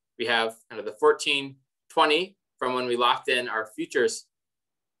 So we have kind of the $14.20 from when we locked in our futures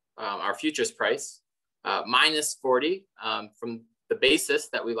price, minus 40 from the basis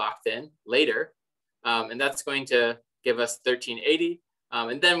that we locked in later. And that's going to give us $13.80.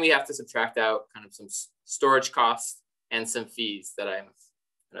 And then we have to subtract out kind of some storage costs and some fees that I'm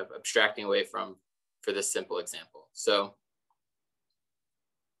kind of abstracting away from for this simple example. So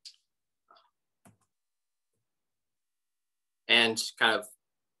and kind of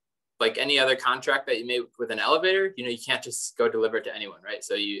like any other contract that you make with an elevator, you can't just go deliver it to anyone, right?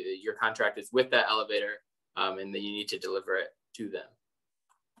 So your contract is with that elevator, and then you need to deliver it to them.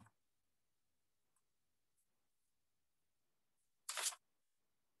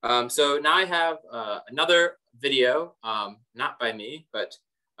 So now I have another video, not by me, but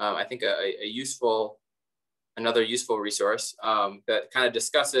I think another useful resource that kind of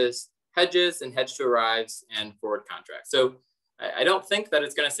discusses hedges and hedge to arrives and forward contracts. So I don't think that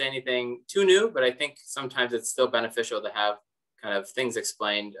it's going to say anything too new, but I think sometimes it's still beneficial to have kind of things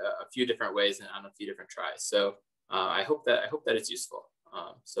explained a few different ways and on a few different tries. So I hope that it's useful.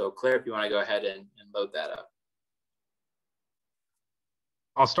 So Claire, if you want to go ahead and load that up.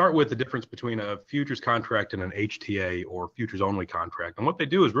 I'll start with the difference between a futures contract and an HTA or futures only contract. And what they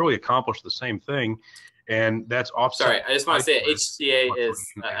do is really accomplish the same thing. And that's offset. Sorry, I just want to say HTA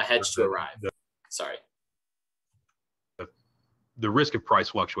is a hedge to arrive. Sorry. the risk of price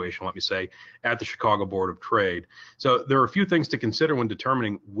fluctuation, let me say, at the Chicago Board of Trade. So there are a few things to consider when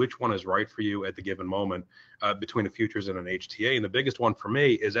determining which one is right for you at the given moment between a futures and an HTA. And the biggest one for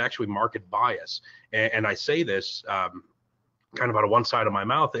me is actually market bias. And I say this kind of out of one side of my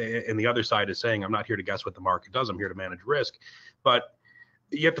mouth, and the other side is saying, I'm not here to guess what the market does. I'm here to manage risk. But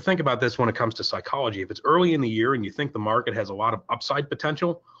you have to think about this when it comes to psychology. If it's early in the year and you think the market has a lot of upside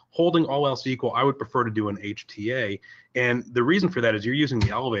potential, holding all else equal, I would prefer to do an HTA. And the reason for that is you're using the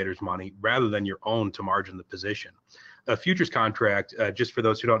elevator's money rather than your own to margin the position. A futures contract, just for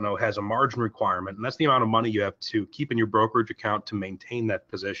those who don't know, has a margin requirement, and that's the amount of money you have to keep in your brokerage account to maintain that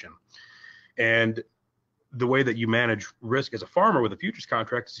position. And the way that you manage risk as a farmer with a futures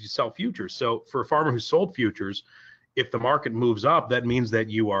contract is you sell futures. So for a farmer who sold futures, if the market moves up, that means that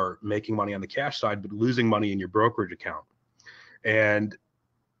you are making money on the cash side, but losing money in your brokerage account. And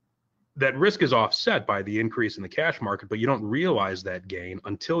that risk is offset by the increase in the cash market, but you don't realize that gain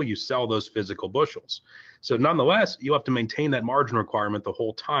until you sell those physical bushels. So nonetheless, you have to maintain that margin requirement the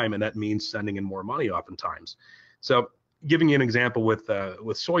whole time, and that means sending in more money oftentimes. So giving you an example with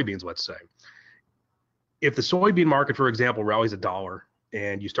soybeans, let's say. If the soybean market, for example, rallies $1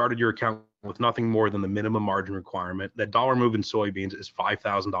 and you started your account with nothing more than the minimum margin requirement, that dollar move in soybeans is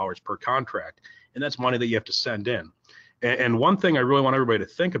 $5,000 per contract. And that's money that you have to send in. And one thing I really want everybody to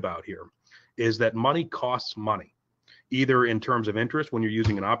think about here is that money costs money, either in terms of interest when you're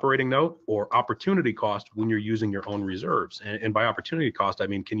using an operating note, or opportunity cost when you're using your own reserves. And by opportunity cost, I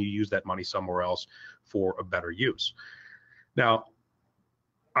mean, can you use that money somewhere else for a better use? Now,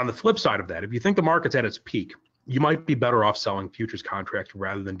 on the flip side of that, if you think the market's at its peak, you might be better off selling futures contracts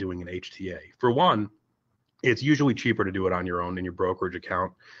rather than doing an HTA. For one, it's usually cheaper to do it on your own in your brokerage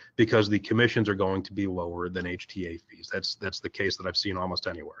account because the commissions are going to be lower than HTA fees. That's the case that I've seen almost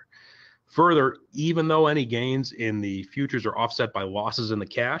anywhere. Further, even though any gains in the futures are offset by losses in the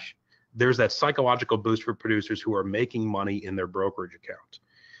cash, there's that psychological boost for producers who are making money in their brokerage account.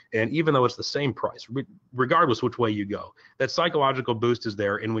 And even though it's the same price, regardless which way you go, that psychological boost is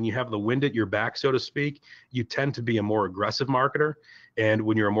there. And when you have the wind at your back, so to speak, you tend to be a more aggressive marketer. And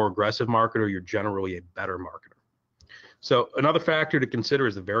when you're a more aggressive marketer, you're generally a better marketer. So another factor to consider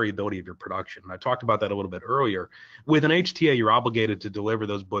is the variability of your production. And I talked about that a little bit earlier. With an HTA, you're obligated to deliver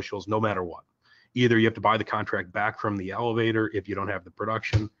those bushels no matter what. Either you have to buy the contract back from the elevator if you don't have the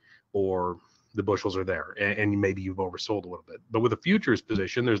production, or the bushels are there and maybe you've oversold a little bit. But with a futures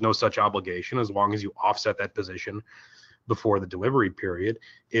position, there's no such obligation as long as you offset that position before the delivery period.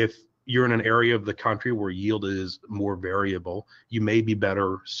 If you're in an area of the country where yield is more variable, you may be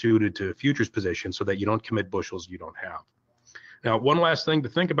better suited to a futures position so that you don't commit bushels you don't have. Now, one last thing to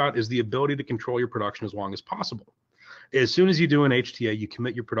think about is the ability to control your production as long as possible. As soon as you do an HTA, you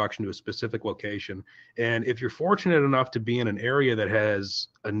commit your production to a specific location. And if you're fortunate enough to be in an area that has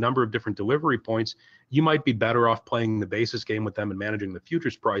a number of different delivery points, you might be better off playing the basis game with them and managing the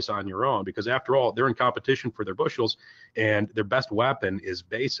futures price on your own, because after all, they're in competition for their bushels and their best weapon is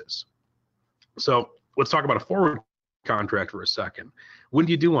basis. So let's talk about a forward contract for a second. When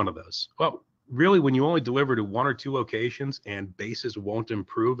do you do one of those? Well, really, when you only deliver to one or two locations and basis won't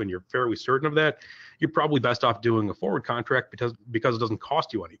improve and you're fairly certain of that, you're probably best off doing a forward contract because it doesn't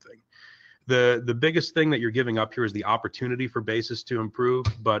cost you anything. The biggest thing that you're giving up here is the opportunity for basis to improve.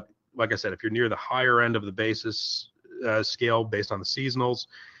 But like I said, if you're near the higher end of the basis scale based on the seasonals,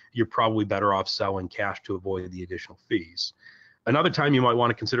 you're probably better off selling cash to avoid the additional fees. Another time you might want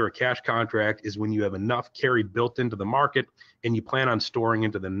to consider a cash contract is when you have enough carry built into the market and you plan on storing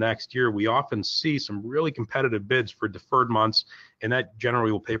into the next year. We often see some really competitive bids for deferred months, and that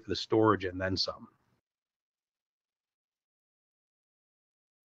generally will pay for the storage and then some.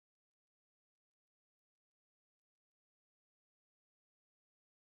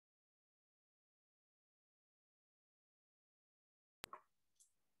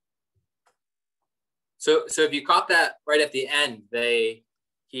 So if you caught that right at the end,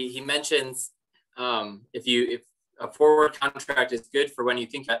 he mentions if a forward contract is good for when you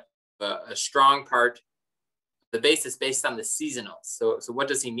think that a strong part, the basis based on the seasonals. So what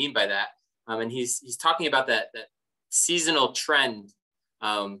does he mean by that? And he's talking about that seasonal trend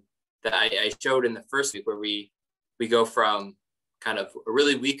that I showed in the first week, where we go from kind of a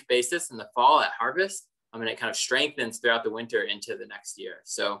really weak basis in the fall at harvest, and it kind of strengthens throughout the winter into the next year.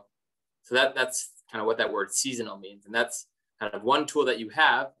 So that's kind of what that word seasonal means. And that's kind of one tool that you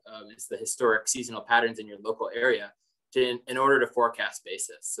have is the historic seasonal patterns in your local area in order to forecast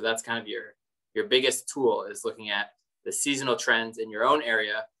basis. So that's kind of your biggest tool, is looking at the seasonal trends in your own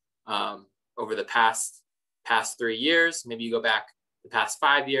area over the past 3 years. Maybe you go back the past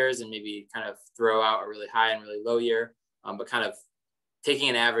 5 years and maybe kind of throw out a really high and really low year, but kind of taking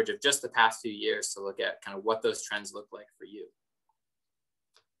an average of just the past few years to look at kind of what those trends look like for you.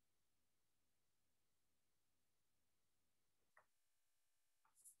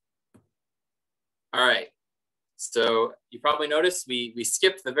 All right, so you probably noticed we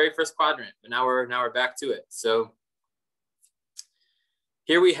skipped the very first quadrant, but now we're back to it. So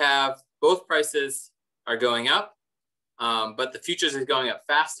here we have both prices are going up, but the futures is going up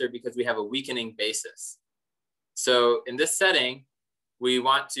faster because we have a weakening basis. So in this setting, we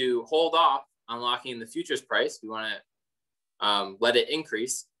want to hold off on locking in the futures price. We want to let it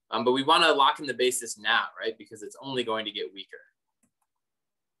increase, but we want to lock in the basis now, right? Because it's only going to get weaker.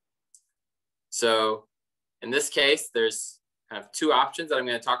 So in this case, there's kind of two options that I'm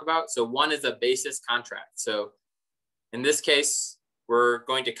going to talk about. So one is a basis contract. So in this case, we're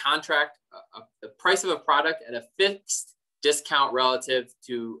going to contract the price of a product at a fixed discount relative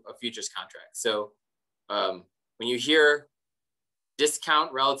to a futures contract. So when you hear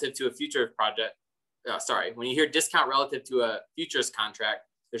discount relative to a futures project, when you hear discount relative to a futures contract,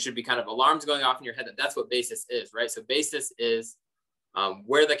 there should be kind of alarms going off in your head that that's what basis is, right? So basis is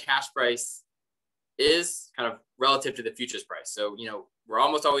where the cash price is kind of relative to the futures price. So, you know, we're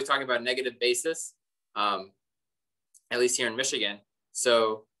almost always talking about negative basis, at least here in Michigan.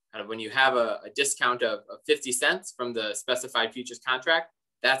 So kind of when you have a discount of 50 cents from the specified futures contract,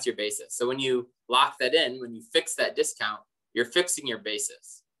 that's your basis. So when you lock that in, when you fix that discount, you're fixing your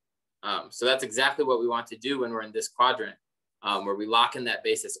basis. So that's exactly what we want to do when we're in this quadrant, where we lock in that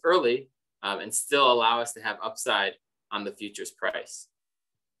basis early and still allow us to have upside on the futures price.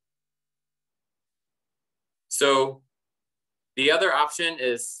 So the other option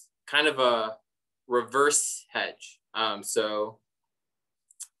is kind of a reverse hedge. So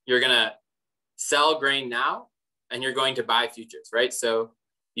you're going to sell grain now and you're going to buy futures, right? So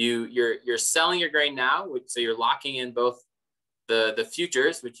you're selling your grain now, so you're locking in both the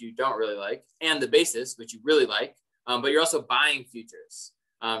futures, which you don't really like, and the basis, which you really like, but you're also buying futures.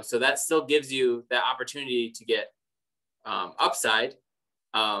 So that still gives you that opportunity to get upside,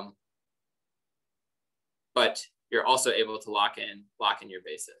 but you're also able to lock in your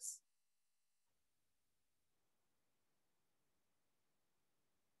basis.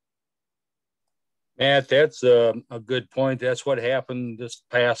 Matt, that's a good point. That's what happened this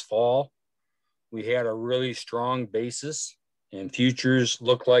past fall. We had a really strong basis, and futures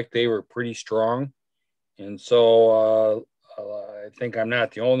looked like they were pretty strong. And so I think I'm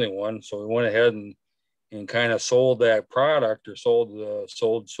not the only one. So we went ahead and kind of sold that product, or sold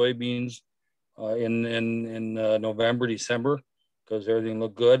soybeans in November, December, because everything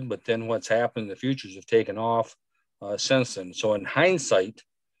looked good. But then what's happened, the futures have taken off since then. So in hindsight,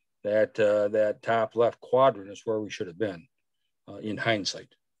 that top left quadrant is where we should have been in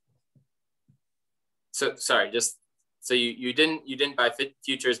hindsight. So sorry, so you didn't buy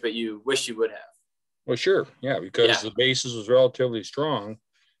futures, but you wish you would have. Well, sure, yeah, because the basis was relatively strong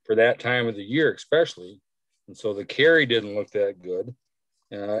for that time of the year, especially, and so the carry didn't look that good.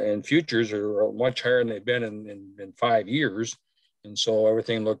 And futures are much higher than they've been in 5 years. And so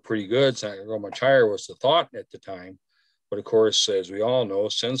everything looked pretty good. It's not going to go much higher was the thought at the time. But of course, as we all know,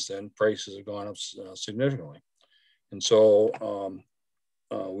 since then, prices have gone up significantly. And so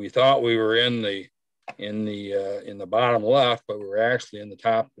we thought we were in the bottom left, but we were actually in the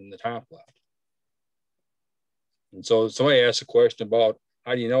top left. And so somebody asked a question about,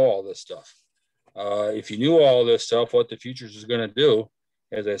 how do you know all this stuff? If you knew all this stuff, what the futures is going to do,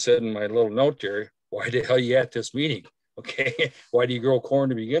 as I said in my little note there, why the hell are you at this meeting? Okay, why do you grow corn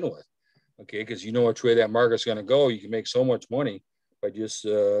to begin with? Okay, because you know which way that market's going to go. You can make so much money by just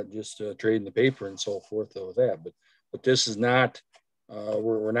trading the paper and so forth with that. But this is not.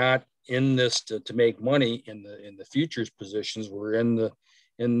 We're not in this to make money in the futures positions. We're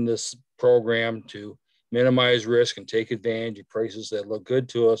in this program to minimize risk and take advantage of prices that look good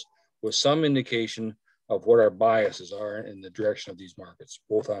to us, with some indication of what our biases are in the direction of these markets,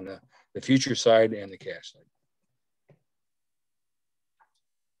 both on the future side and the cash side.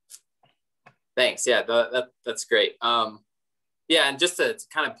 Thanks. Yeah, that's great. Yeah, and just to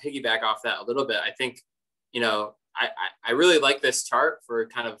kind of piggyback off that a little bit, I think, you know, I really like this chart for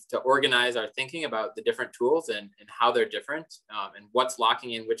kind of to organize our thinking about the different tools and how they're different, and what's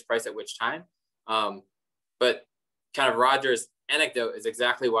locking in which price at which time. But kind of Roger's anecdote is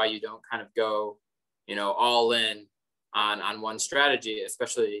exactly why you don't kind of go, you know, all in on one strategy,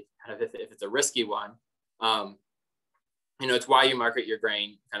 especially kind of if it's a risky one. You know, it's why you market your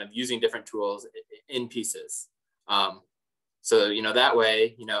grain kind of using different tools in pieces. So, you know, that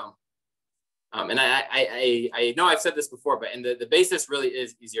way, you know, and I know I've said this before, but the basis really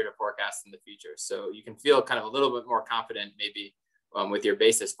is easier to forecast in the future. So you can feel kind of a little bit more confident maybe with your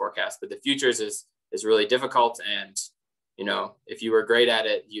basis forecast. But the futures is really difficult, and you know, if you were great at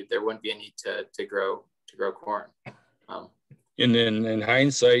it, there wouldn't be a need to grow corn. And then in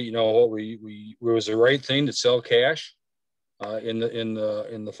hindsight, you know, it was the right thing to sell cash in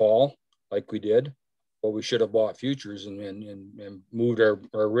the fall, like we did, but we should have bought futures and moved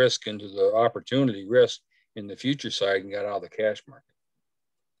our risk into the opportunity risk in the future side and got out of the cash market.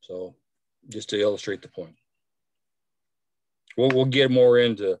 So just to illustrate the point, we'll get more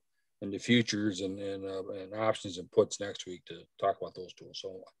into futures and options and puts next week to talk about those tools.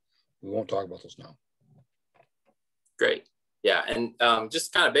 So we won't talk about those now. Great. Yeah, and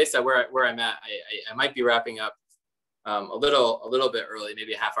just kind of based on where I'm at, I might be wrapping up a little bit early,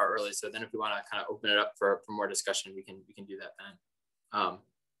 maybe a half hour early. So then if we want to kind of open it up for more discussion, we can do that then. All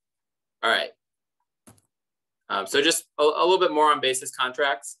right. So just a little bit more on basis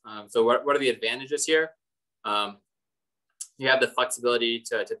contracts. So what are the advantages here? You have the flexibility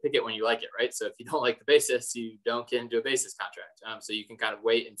to pick it when you like it, right? So if you don't like the basis, you don't get into a basis contract. So you can kind of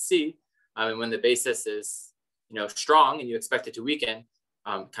wait and see. And when the basis is, you know, strong and you expect it to weaken,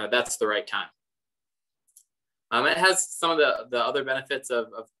 kind of that's the right time. It has some of the other benefits of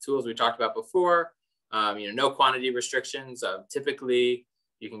tools we talked about before. You know, no quantity restrictions. Typically,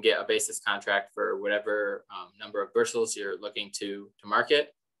 you can get a basis contract for whatever number of bushels you're looking to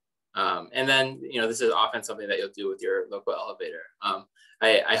market. And then, you know, this is often something that you'll do with your local elevator.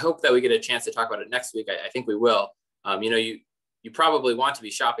 I hope that we get a chance to talk about it next week. I think we will. You know, you probably want to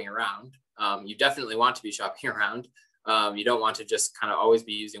be shopping around. You definitely want to be shopping around. You don't want to just kind of always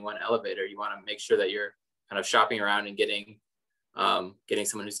be using one elevator. You want to make sure that you're kind of shopping around and getting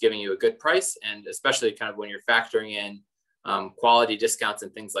someone who's giving you a good price, and especially kind of when you're factoring in quality discounts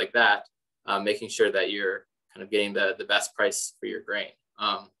and things like that, making sure that you're kind of getting the best price for your grain.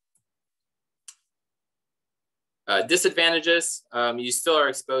 Disadvantages, you still are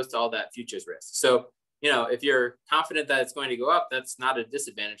exposed to all that futures risk. So, you know, if you're confident that it's going to go up, that's not a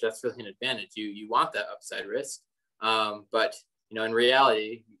disadvantage. That's really an advantage. You want that upside risk. But, you know, in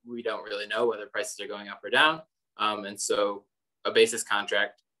reality, we don't really know whether prices are going up or down. And so a basis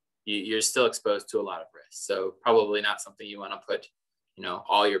contract, you're still exposed to a lot of risk. So probably not something you want to put, you know,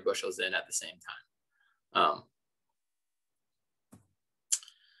 all your bushels in at the same time.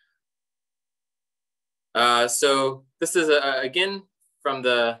 So this is again from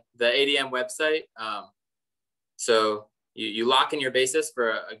the ADM website. So you lock in your basis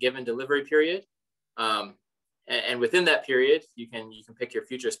for a given delivery period, and within that period, you can pick your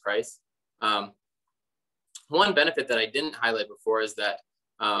futures price. One benefit that I didn't highlight before is that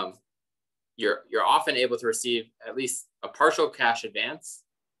you're often able to receive at least a partial cash advance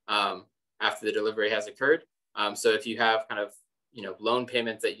after the delivery has occurred. So if you have kind of, you know, loan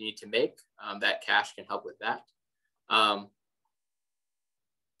payments that you need to make, that cash can help with that.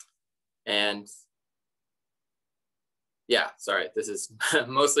 And yeah, sorry, this is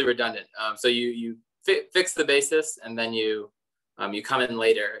mostly redundant. So you fix the basis, and then you come in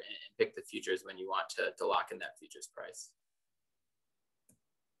later and pick the futures when you want to lock in that futures price.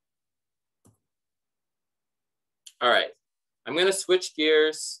 All right, I'm going to switch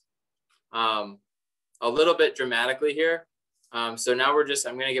gears a little bit dramatically here. So now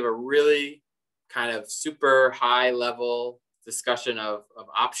I'm going to give a really kind of super high level discussion of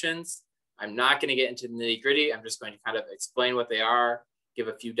options. I'm not going to get into the nitty gritty. I'm just going to kind of explain what they are, give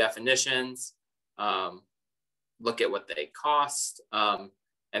a few definitions, look at what they cost.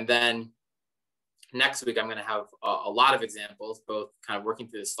 And then next week, I'm going to have a lot of examples, both kind of working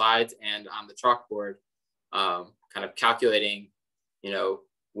through the slides and on the chalkboard, kind of calculating, you know,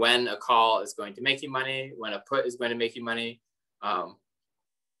 when a call is going to make you money, when a put is going to make you money, kind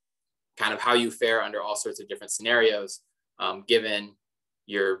of how you fare under all sorts of different scenarios, given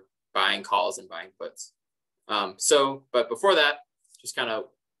you're buying calls and buying puts. But before that, just kind of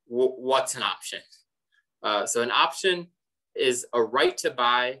what's an option? So an option is a right to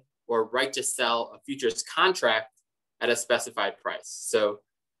buy or right to sell a futures contract at a specified price.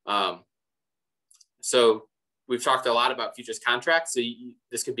 So we've talked a lot about futures contracts. So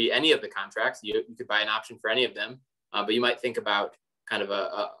this could be any of the contracts. You could buy an option for any of them, but you might think about kind of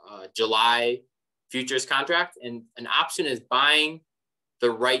a July futures contract, and an option is buying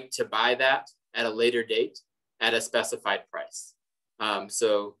the right to buy that at a later date at a specified price.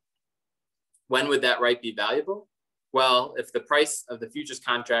 So when would that right be valuable? Well, if the price of the futures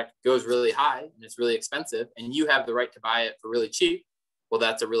contract goes really high and it's really expensive, and you have the right to buy it for really cheap, well,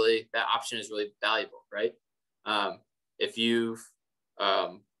 that option is really valuable, right? If you've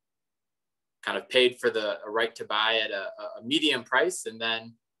kind of paid for a right to buy at a medium price, and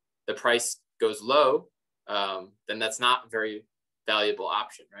then the price goes low, then that's not very valuable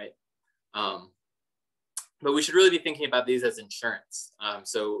option, right? But we should really be thinking about these as insurance.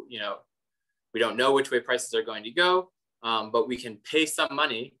 So, we don't know which way prices are going to go, but we can pay some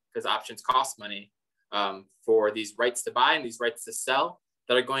money, because options cost money, for these rights to buy and these rights to sell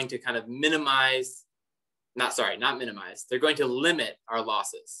that are going to kind of not minimize, they're going to limit our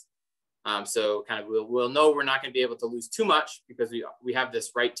losses. So kind of we'll know we're not going to be able to lose too much, because we have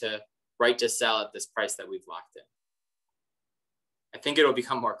this right to sell at this price that we've locked in. I think it'll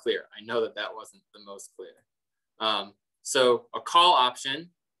become more clear. I know that wasn't the most clear. So a call option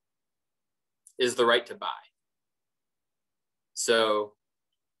is the right to buy. So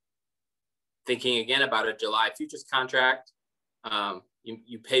thinking again about a July futures contract,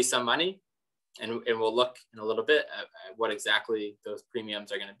 you pay some money, and we'll look in a little bit at what exactly those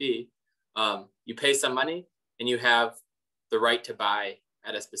premiums are going to be. You pay some money and you have the right to buy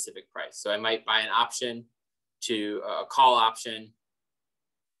at a specific price. So I might buy an option to a call option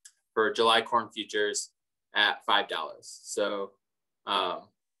for July corn futures at $5. So,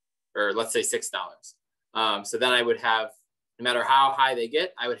 or let's say $6. So then I would have, no matter how high they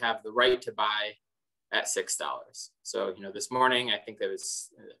get, I would have the right to buy at $6. So, this morning, I think that was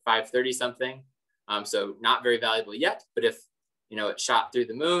 530 something. So not very valuable yet, but if, it shot through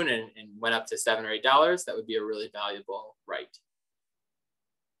the moon and went up to $7 or $8, that would be a really valuable right.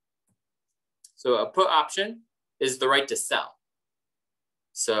 So a put option is the right to sell.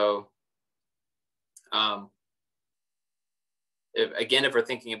 So if we're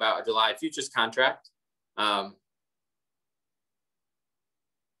thinking about a July futures contract,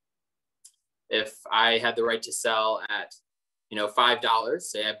 if I had the right to sell at, $5,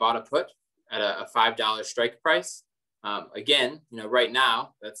 say I bought a put at a $5 strike price, again, right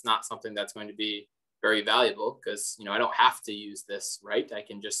now, that's not something that's going to be very valuable, because, I don't have to use this right. I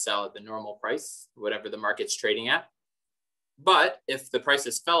can just sell at the normal price, whatever the market's trading at. But if the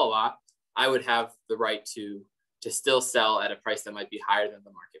prices fell a lot, I would have the right to still sell at a price that might be higher than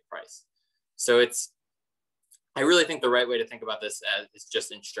the market price. So I really think the right way to think about this is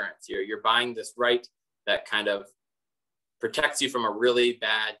just insurance. You're buying this right that kind of protects you from a really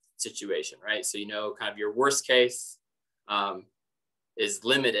bad situation, right? So, kind of your worst case is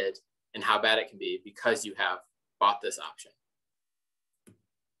limited in how bad it can be, because you have bought this option.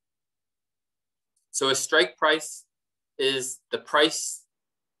 So a strike price is the price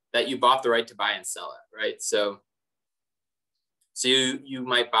that you bought the right to buy and sell at, right? So you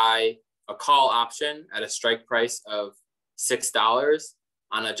might buy a call option at a strike price of $6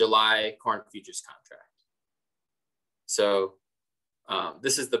 on a July corn futures contract. So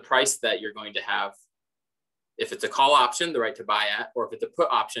this is the price that you're going to have if it's a call option, the right to buy at, or if it's a put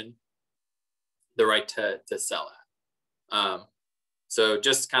option, the right to sell at. So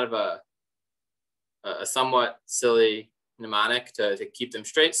just kind of a somewhat silly mnemonic to keep them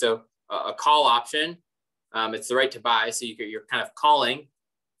straight. So a call option, it's the right to buy. So you're kind of calling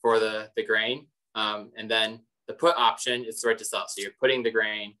for the grain. And then the put option, it's the right to sell. So you're putting the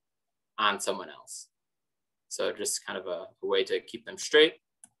grain on someone else. So just kind of a way to keep them straight.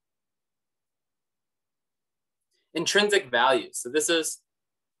 Intrinsic value. So this is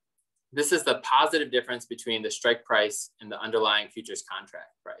the positive difference between the strike price and the underlying futures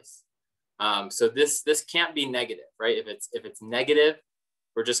contract price. So this can't be negative, right? If it's negative,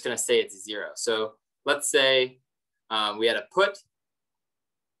 we're just going to say it's zero. So let's say we had a put,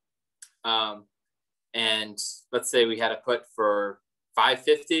 and let's say we had a put for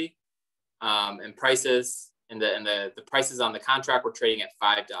 $5.50, and prices and the prices on the contract were trading at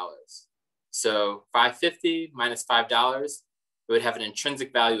 $5. So $5.50 minus $5, it would have an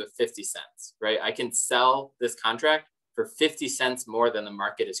intrinsic value of 50 cents, right? I can sell this contract for 50 cents more than the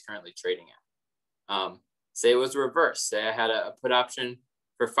market is currently trading at. Say it was reverse. Say I had a put option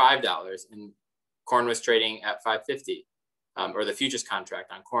for $5 and corn was trading at $5.50, or the futures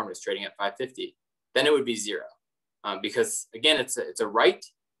contract on corn was trading at $5.50. Then it would be zero, because again, it's a right.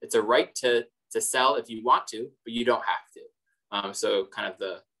 It's a right to sell if you want to, but you don't have to. So kind of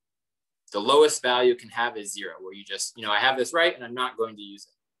the lowest value can have is zero, where you just, I have this right and I'm not going to use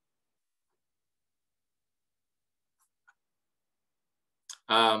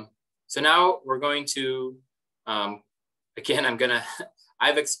it. So now we're going to, again,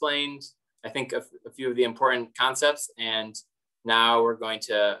 I've explained, I think, a few of the important concepts, and now we're going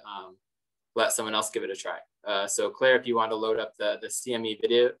to let someone else give it a try. So Claire, if you want to load up the CME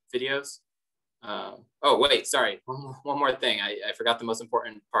videos. Oh, wait, sorry. One more thing. I forgot the most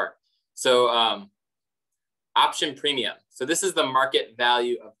important part. So option premium. So this is the market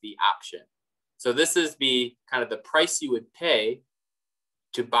value of the option. So this is the kind of the price you would pay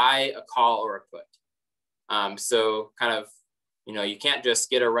to buy a call or a put. So kind of You can't just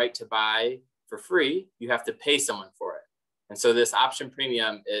get a right to buy for free. You have to pay someone for it. And so this option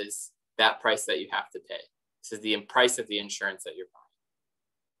premium is that price that you have to pay. This is the price of the insurance that you're buying.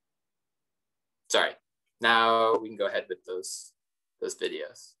 Sorry. Now we can go ahead with those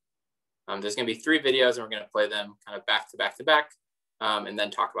videos. There's going to be 3 videos, and we're going to play them kind of back to back to back, and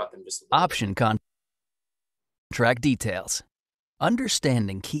then talk about them just a little Option contract details.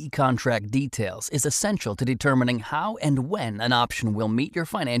 Understanding key contract details is essential to determining how and when an option will meet your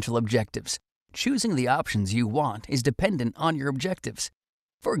financial objectives. Choosing the options you want is dependent on your objectives.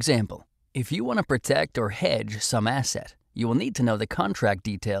 For example, if you want to protect or hedge some asset, you will need to know the contract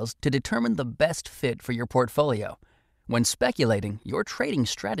details to determine the best fit for your portfolio. When speculating, your trading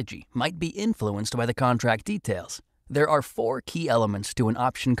strategy might be influenced by the contract details. There are 4 key elements to an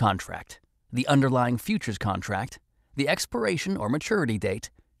option contract: the underlying futures contract, the expiration or maturity date,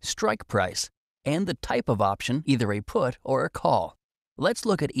 strike price, and the type of option, either a put or a call. Let's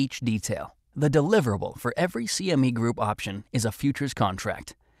look at each detail. The deliverable for every CME Group option is a futures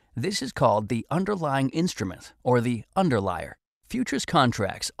contract. This is called the underlying instrument or the underlier. Futures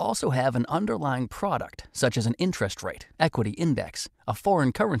contracts also have an underlying product, such as an interest rate, equity index, a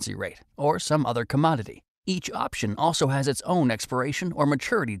foreign currency rate, or some other commodity. Each option also has its own expiration or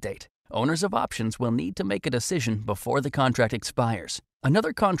maturity date. Owners of options will need to make a decision before the contract expires.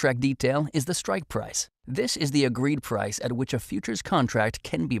 Another contract detail is the strike price. This is the agreed price at which a futures contract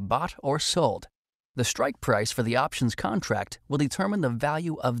can be bought or sold. The strike price for the options contract will determine the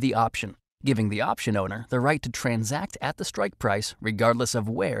value of the option, giving the option owner the right to transact at the strike price regardless of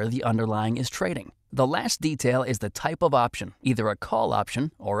where the underlying is trading. The last detail is the type of option, either a call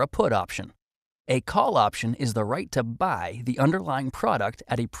option or a put option. A call option is the right to buy the underlying product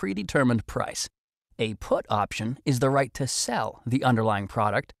at a predetermined price. A put option is the right to sell the underlying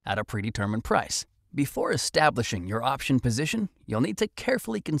product at a predetermined price. Before establishing your option position, you'll need to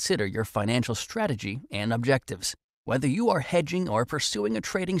carefully consider your financial strategy and objectives. Whether you are hedging or pursuing a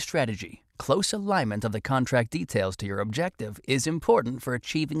trading strategy, close alignment of the contract details to your objective is important for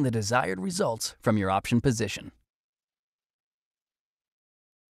achieving the desired results from your option position.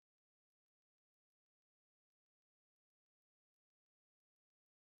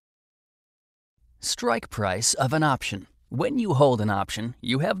 Strike price of an option. When you hold an option,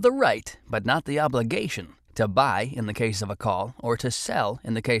 you have the right, but not the obligation, to buy in the case of a call or to sell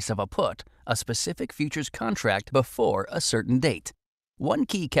in the case of a put, a specific futures contract before a certain date. One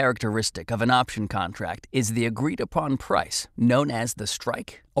key characteristic of an option contract is the agreed-upon price, known as the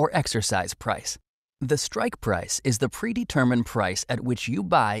strike or exercise price. The strike price is the predetermined price at which you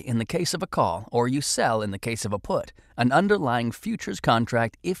buy in the case of a call or you sell in the case of a put, an underlying futures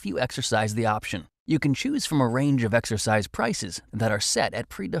contract if you exercise the option. You can choose from a range of exercise prices that are set at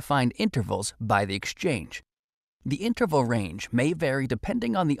predefined intervals by the exchange. The interval range may vary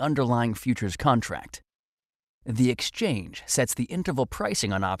depending on the underlying futures contract. The exchange sets the interval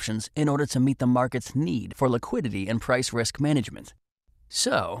pricing on options in order to meet the market's need for liquidity and price risk management.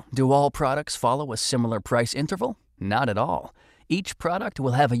 So, do all products follow a similar price interval? Not at all. Each product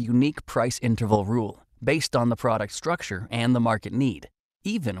will have a unique price interval rule based on the product structure and the market need.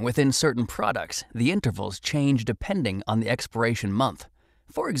 Even within certain products, the intervals change depending on the expiration month.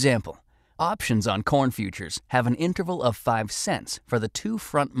 For example, options on corn futures have an interval of 5 cents for the 2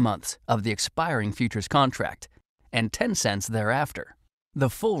 front months of the expiring futures contract and 10 cents thereafter. The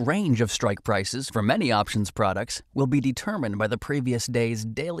full range of strike prices for many options products will be determined by the previous day's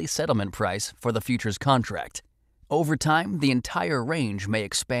daily settlement price for the futures contract. Over time, the entire range may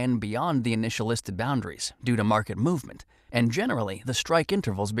expand beyond the initial listed boundaries due to market movement, and generally, the strike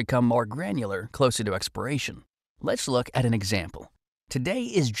intervals become more granular closer to expiration. Let's look at an example. Today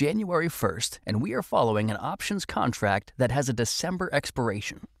is January 1st, and we are following an options contract that has a December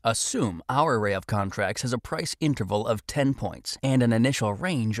expiration. Assume our array of contracts has a price interval of 10 points and an initial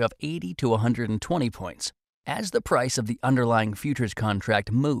range of 80 to 120 points. As the price of the underlying futures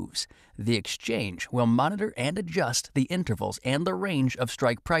contract moves, the exchange will monitor and adjust the intervals and the range of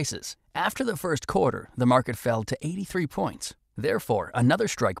strike prices. After the first quarter, the market fell to 83 points. Therefore, another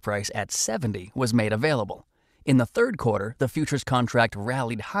strike price at 70 was made available. In the third quarter, the futures contract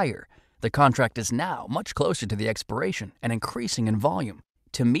rallied higher. The contract is now much closer to the expiration and increasing in volume.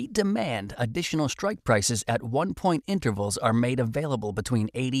 To meet demand, additional strike prices at 1-point intervals are made available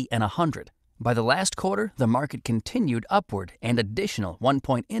between 80 and 100. By the last quarter, the market continued upward and additional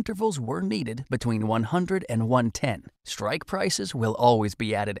 1-point intervals were needed between 100 and 110. Strike prices will always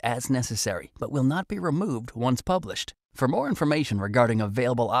be added as necessary, but will not be removed once published. For more information regarding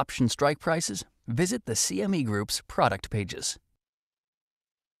available option strike prices, visit the CME Group's product pages.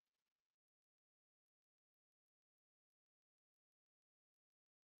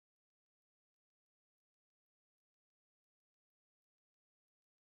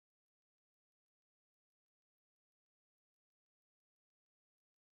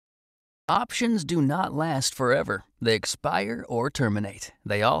 Options do not last forever. They expire or terminate.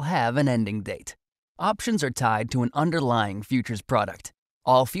 They all have an ending date. Options are tied to an underlying futures product.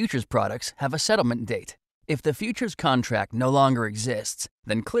 All futures products have a settlement date. If the futures contract no longer exists,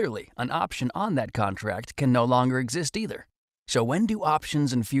 then clearly an option on that contract can no longer exist either. So when do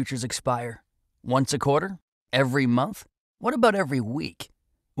options and futures expire? Once a quarter? Every month? What about every week?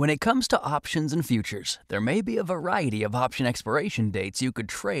 When it comes to options and futures, there may be a variety of option expiration dates you could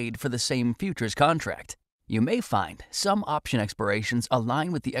trade for the same futures contract. You may find some option expirations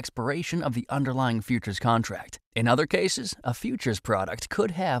align with the expiration of the underlying futures contract. In other cases, a futures product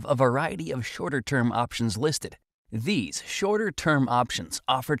could have a variety of shorter-term options listed. These shorter-term options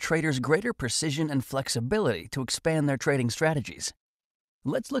offer traders greater precision and flexibility to expand their trading strategies.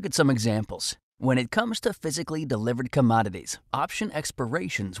 Let's look at some examples. When it comes to physically delivered commodities, option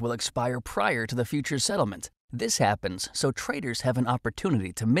expirations will expire prior to the futures settlement. This happens so traders have an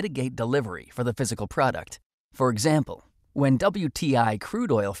opportunity to mitigate delivery for the physical product. For example, when WTI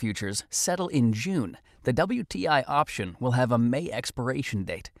crude oil futures settle in June, the WTI option will have a May expiration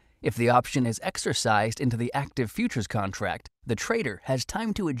date. If the option is exercised into the active futures contract, the trader has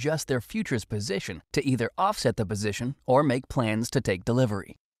time to adjust their futures position to either offset the position or make plans to take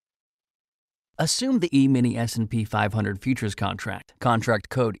delivery. Assume the E-mini S&P 500 futures contract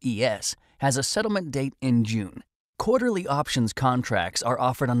code ES, has a settlement date in June. Quarterly options contracts are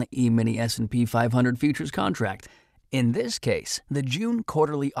offered on the E-mini S&P 500 futures contract. In this case, the June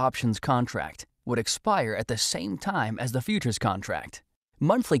quarterly options contract would expire at the same time as the futures contract.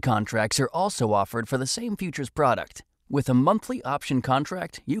 Monthly contracts are also offered for the same futures product. With a monthly option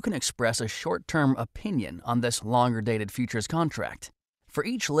contract, you can express a short-term opinion on this longer-dated futures contract. For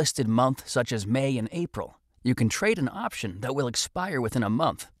each listed month, such as May and April, you can trade an option that will expire within a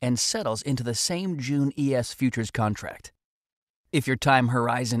month and settles into the same June ES futures contract. If your time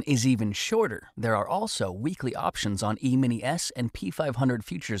horizon is even shorter, there are also weekly options on E-mini S and P500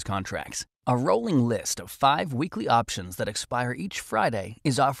 futures contracts. A rolling list of 5 weekly options that expire each Friday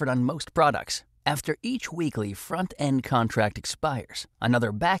is offered on most products. After each weekly front-end contract expires,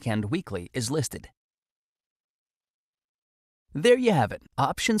 another back-end weekly is listed. There you have it.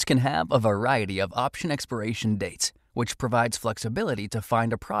 Options can have a variety of option expiration dates, which provides flexibility to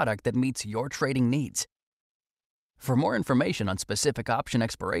find a product that meets your trading needs. For more information on specific option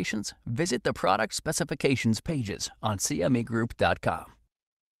expirations, visit the product specifications pages on cmegroup.com.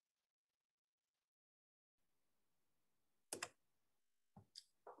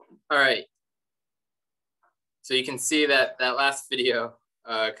 All right. So you can see that that last video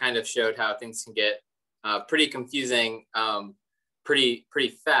kind of showed how things can get pretty confusing pretty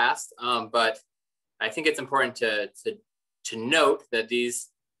fast. But I think it's important to note that these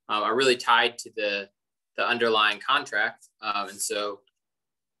are really tied to the underlying contract. And so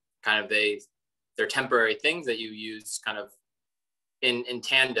kind of they're temporary things that you use kind of in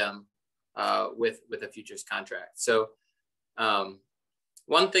tandem with a futures contract. So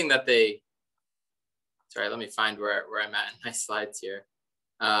one thing that sorry, let me find where I'm at in my slides here.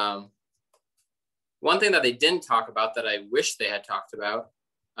 One thing that they didn't talk about that I wish they had talked about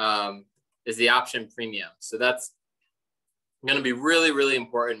is the option premium. So that's going to be really, really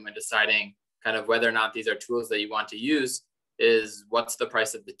important when deciding kind of whether or not these are tools that you want to use, is what's the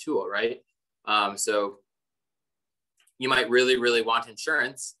price of the tool, right? So you might really, really want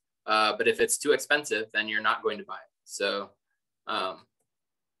insurance, but if it's too expensive, then you're not going to buy it. So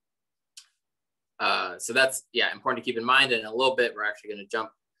so that's, yeah, important to keep in mind. And in a little bit, we're actually going to jump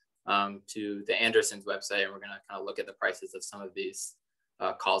to the Anderson's website, and we're going to kind of look at the prices of some of these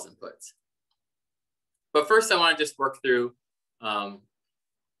calls and puts. But first, I want to just work through a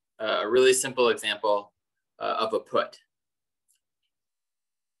really simple example of a put.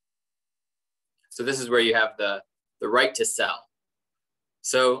 So this is where you have the right to sell.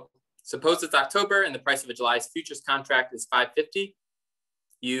 So suppose it's October and the price of a July's futures contract is $5.50.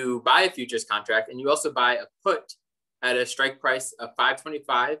 You buy a futures contract and you also buy a put at a strike price of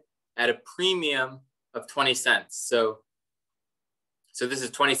 $5.25 at a premium of 20 cents. So this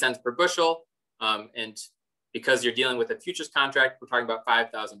is 20 cents per bushel. And because you're dealing with a futures contract, we're talking about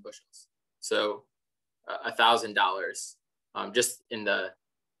 5,000 bushels. So $1,000 just in the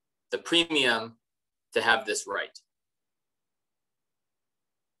premium to have this right.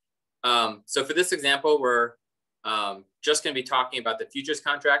 So for this example, we're just going to be talking about the futures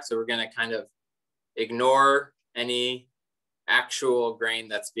contract. So we're going to kind of ignore any actual grain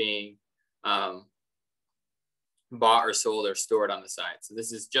that's being bought or sold or stored on the side. So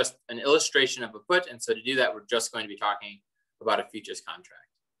this is just an illustration of a put. And so to do that, we're just going to be talking about a futures contract.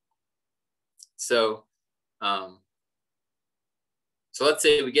 So So let's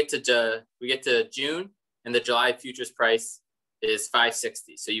say we get to June and the July futures price is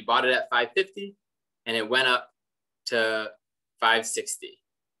 560. So you bought it at 550 and it went up to 560.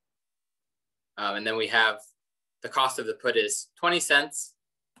 And then we have the cost of the put is 20 cents.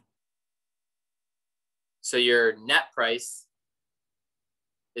 So your net price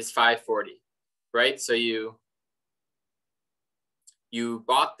is 540, right? So you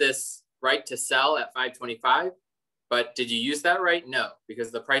bought this right to sell at 525, but did you use that right? No,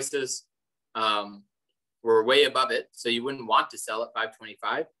 because the prices were way above it. So you wouldn't want to sell at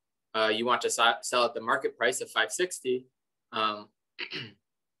 525. You want to sell at the market price of 560.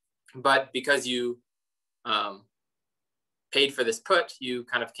 But because you paid for this put, you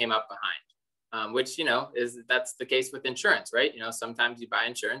kind of came up behind, which, that's the case with insurance, right? Sometimes you buy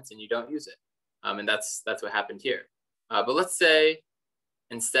insurance and you don't use it. And that's what happened here. But let's say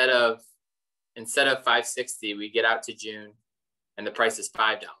instead of 560, we get out to June and the price is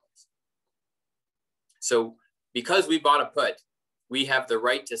 $5. So because we bought a put, we have the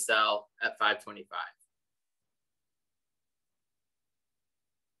right to sell at 525.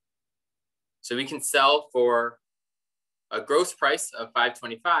 So we can sell for a gross price of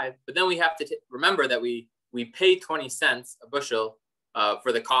 525, but then we have to remember that we pay 20 cents a bushel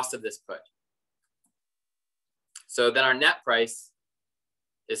for the cost of this put. So then our net price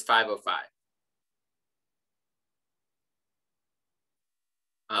is 505.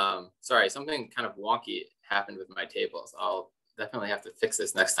 Sorry, something kind of wonky happened with my tables. I'll definitely have to fix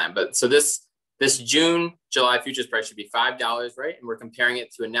this next time. But so this June, July futures price should be $5, right? And we're comparing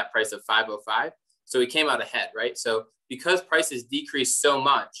it to a net price of 505. So we came out ahead, right? So because prices decreased so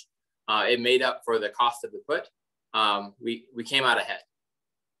much, it made up for the cost of the put. We came out ahead.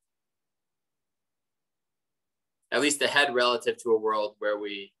 At least ahead relative to a world where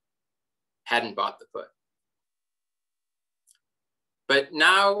we hadn't bought the put. But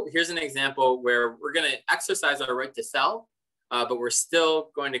now here's an example where we're going to exercise our right to sell, but we're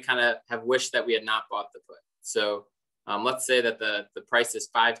still going to kind of have wished that we had not bought the put. So let's say that the price is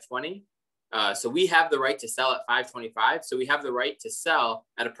 520. So we have the right to sell at 525. So we have the right to sell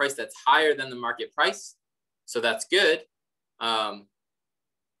at a price that's higher than the market price. So that's good. But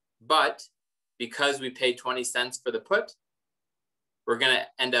because we paid 20 cents for the put, we're going to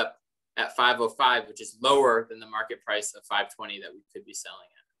end up at 505, which is lower than the market price of 520 that we could be selling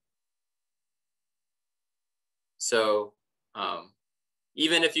at. So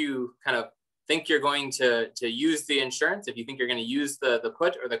even if you kind of think you're going to use the insurance, if you think you're going to use the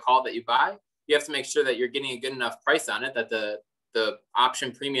put or the call that you buy, you have to make sure that you're getting a good enough price on it, that the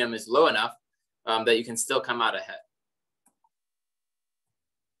option premium is low enough that you can still come out ahead.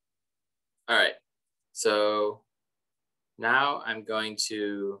 All right, so now I'm going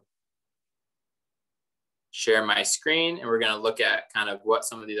to share my screen and we're going to look at kind of what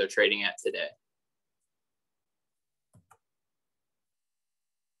some of these are trading at today.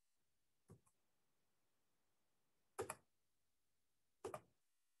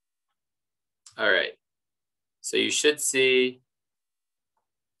 All right, so you should see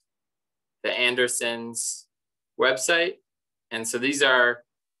the Anderson's website. And so these are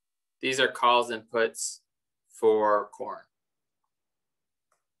calls and puts for corn.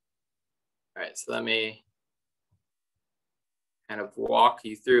 All right, so let me kind of walk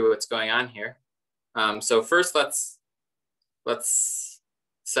you through what's going on here. So first, let's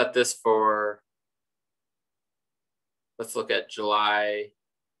set this for, let's look at July,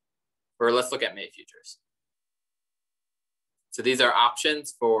 or let's look at May futures. So these are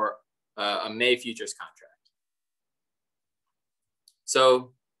options for a May futures contract.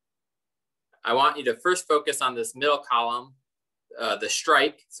 So I want you to first focus on this middle column, the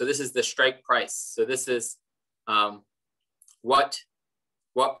strike. So this is the strike price. So this is what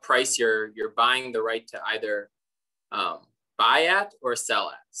price you're buying the right to either buy at or sell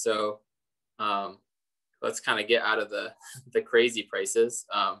at. So let's kind of get out of the crazy prices.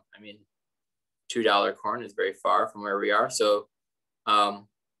 I mean, $2 corn is very far from where we are. So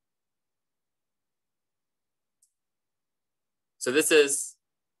so this is,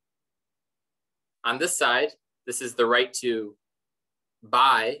 on this side, this is the right to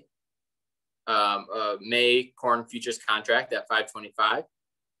buy a May corn futures contract at 525.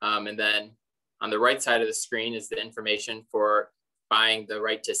 And then on the right side of the screen is the information for buying the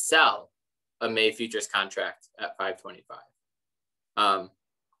right to sell a May futures contract at 525.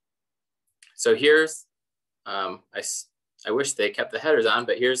 So here's, I wish they kept the headers on,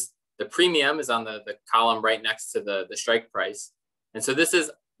 but here's the premium is on the column right next to the strike price. And so this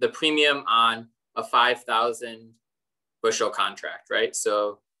is the premium on a 5,000 bushel contract, right?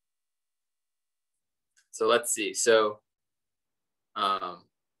 So let's see. So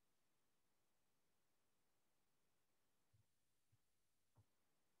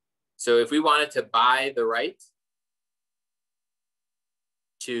So if we wanted to buy the right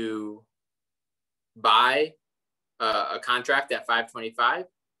to buy a contract at 525,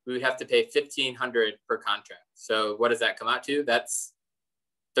 we would have to pay $1,500 per contract. So what does that come out to? That's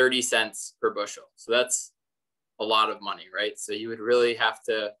 30 cents per bushel. So that's a lot of money, right? So you would really have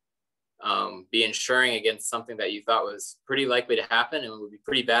to be insuring against something that you thought was pretty likely to happen, and it would be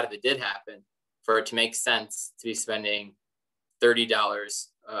pretty bad if it did happen, for it to make sense to be spending $30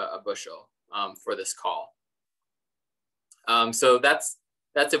 a bushel for this call. So that's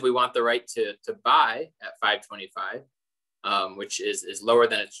if we want the right to buy at 525, which is lower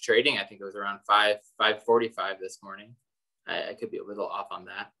than it's trading. I think it was around 545 this morning. I could be a little off on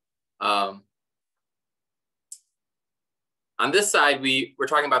that. On this side, we're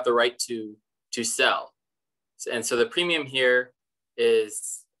talking about the right to sell. And so the premium here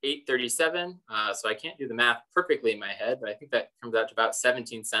is $8.37. So I can't do the math perfectly in my head, but I think that comes out to about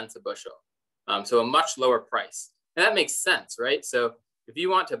 17 cents a bushel. So a much lower price. And that makes sense, right? So if you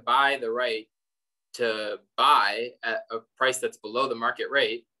want to buy the right to buy at a price that's below the market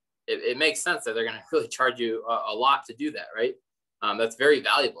rate, it makes sense that they're going to really charge you a lot to do that, right? That's very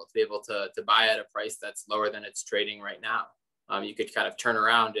valuable to be able to buy at a price that's lower than it's trading right now. You could kind of turn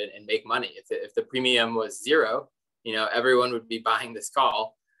around and make money. If the premium was zero, everyone would be buying this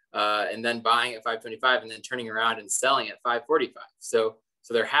call and then buying at 525 and then turning around and selling at 545. So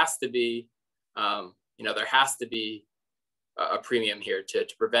there has to be, there has to be a premium here to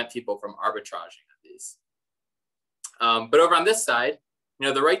prevent people from arbitraging at these. But over on this side,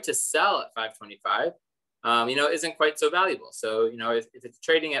 the right to sell at 525, isn't quite so valuable. So, if it's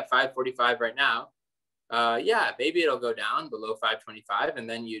trading at 545 right now, yeah, maybe it'll go down below 525, and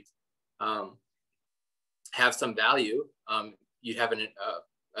then you'd have some value. You'd have an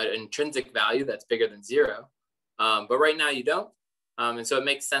intrinsic value that's bigger than zero. But right now you don't. And so it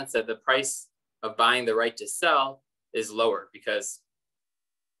makes sense that the price of buying the right to sell is lower because,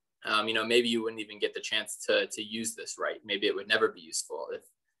 maybe you wouldn't even get the chance to use this right. Maybe it would never be useful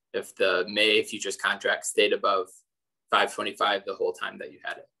if the May futures contract stayed above 525 the whole time that you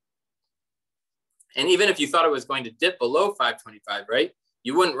had it. And even if you thought it was going to dip below 525, right,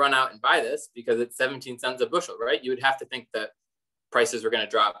 you wouldn't run out and buy this because it's 17 cents a bushel, right? You would have to think that prices were going to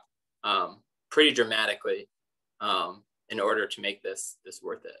drop pretty dramatically in order to make this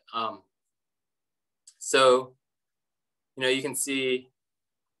worth it. So, you can see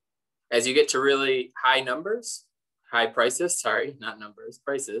as you get to really high prices,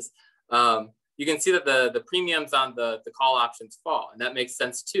 prices, you can see that the premiums on the call options fall, and that makes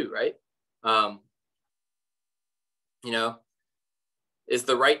sense too, right? Is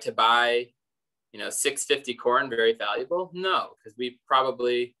the right to buy, 650 corn very valuable? No, because we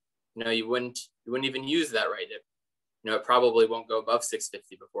probably, you wouldn't even use that right. It probably won't go above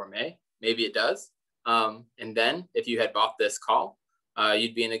 650 before May. Maybe it does. And then if you had bought this call,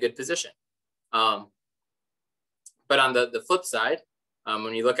 you'd be in a good position. But on the flip side,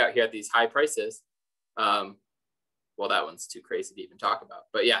 when you look out here at these high prices, well, that one's too crazy to even talk about.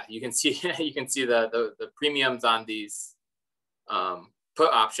 But yeah, you can see the premiums on these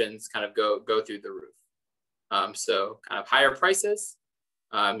put options kind of go through the roof. So kind of higher prices,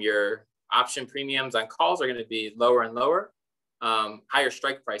 your option premiums on calls are going to be lower and lower. Higher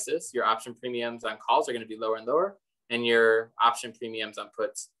strike prices, your option premiums on calls are going to be lower and lower, and your option premiums on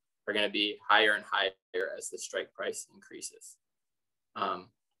puts are going to be higher and higher as the strike price increases.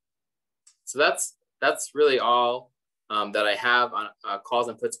 So that's really all that I have on calls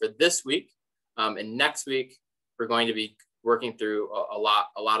and puts for this week. And next week, we're going to be working through a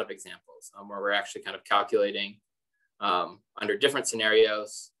lot of examples where we're actually kind of calculating under different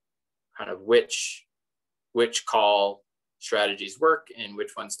scenarios, kind of which call strategies work and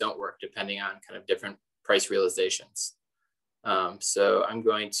which ones don't work, depending on kind of different price realizations. So I'm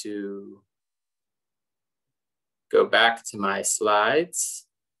going to go back to my slides.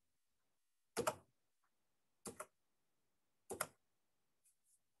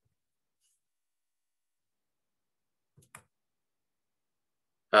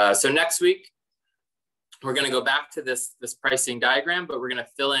 So next week, we're going to go back to this pricing diagram, but we're going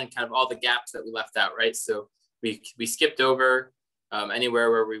to fill in kind of all the gaps that we left out, right? So we skipped over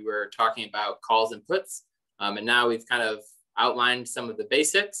anywhere where we were talking about calls and puts. And now we've kind of outlined some of the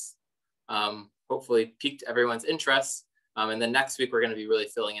basics, hopefully piqued everyone's interest. And then next week, we're going to be really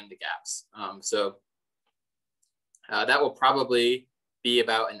filling in the gaps. So that will probably be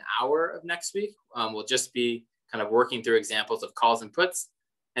about an hour of next week. We'll just be kind of working through examples of calls and puts,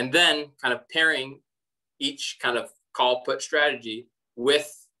 and then kind of pairing each kind of call put strategy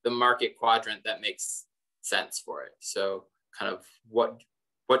with the market quadrant that makes sense for it. So kind of what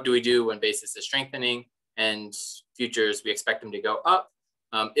do we do when basis is strengthening and futures, we expect them to go up.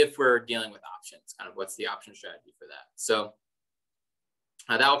 If we're dealing with options, kind of what's the option strategy for that? So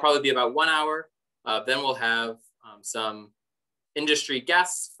that will probably be about 1 hour. Then we'll have some industry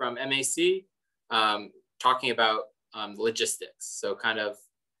guests from MAC talking about logistics. So kind of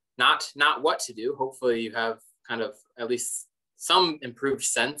not what to do. Hopefully you have kind of at least some improved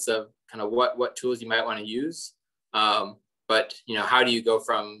sense of kind of what tools you might want to use. But, you know, how do you go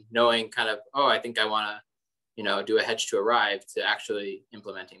from knowing kind of, oh, I think I want to, you know, do a hedge to arrive to actually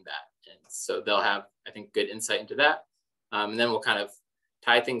implementing that. And so they'll have, I think, good insight into that. And then we'll kind of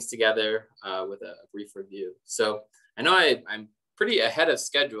tie things together with a brief review. So I know I'm pretty ahead of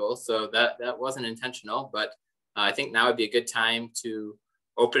schedule, so that wasn't intentional, but I think now would be a good time to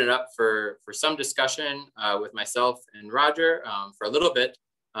open it up for some discussion with myself and Roger for a little bit.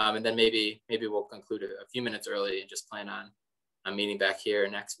 And then maybe we'll conclude a few minutes early and just plan on meeting back here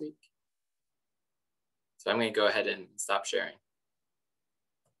next week. So I'm going to go ahead and stop sharing.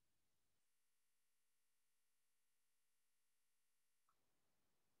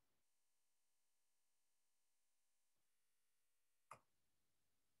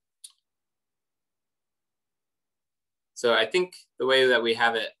 So I think the way that we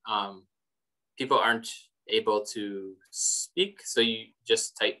have it, people aren't able to speak. So you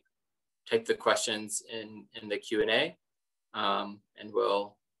just type the questions in the Q&A, and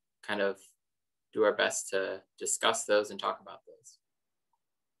we'll kind of do our best to discuss those and talk about those.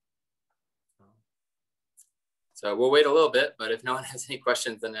 So we'll wait a little bit, but if no one has any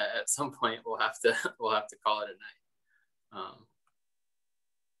questions, then at some point we'll have to call it a night.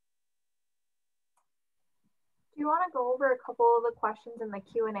 Do you want to go over a couple of the questions in the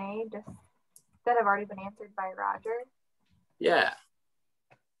Q&A just that have already been answered by Roger? Yeah.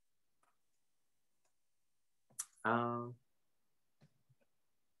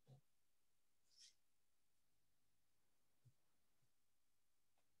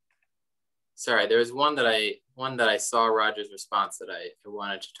 Sorry, there was one that I saw Roger's response that I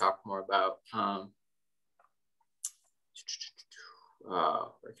wanted to talk more about.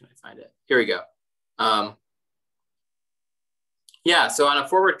 Where can I find it? Here we go. Yeah, so on a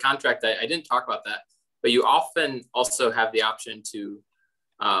forward contract, I didn't talk about that, but you often also have the option to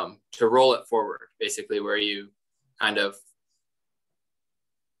roll it forward, basically, where you kind of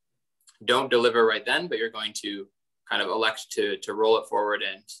don't deliver right then, but you're going to kind of elect to roll it forward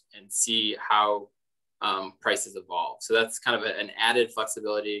and see how prices evolve. So that's kind of an added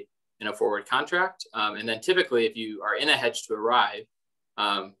flexibility in a forward contract. And then typically, if you are in a hedge to arrive,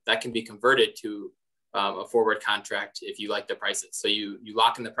 that can be converted to a forward contract if you like the prices. So you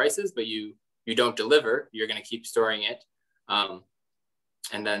lock in the prices, but you don't deliver. You're going to keep storing it. And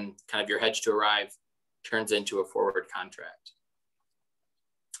then kind of your hedge to arrive turns into a forward contract.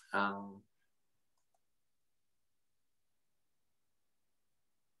 All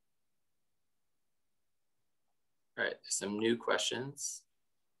right, some new questions.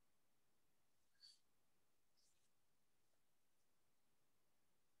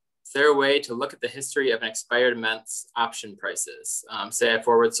 Is there a way to look at the history of an expired month's option prices? Say I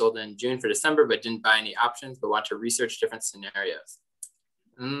forward sold in June for December, but didn't buy any options, but want to research different scenarios.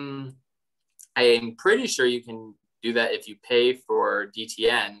 I am pretty sure you can do that if you pay for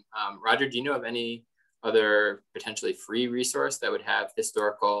DTN. Roger, do you know of any other potentially free resource that would have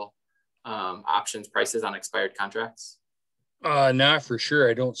historical options prices on expired contracts? Not for sure.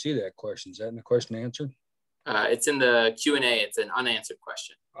 I don't see that question. Is that in the question answered? It's in the Q&A. It's an unanswered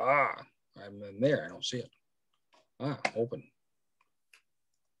question. I'm in there. I don't see it. Open.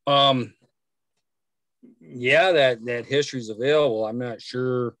 Yeah, that history is available. I'm not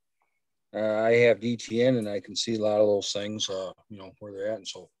sure. I have DTN and I can see a lot of those things, you know, where they're at and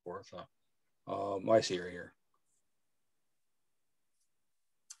so forth. I see right here.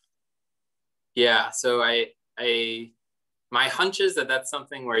 Yeah, so my hunch is that that's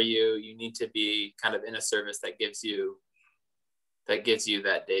something where you need to be kind of in a service that gives you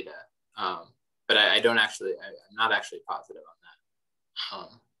that data. But I'm not actually positive on that.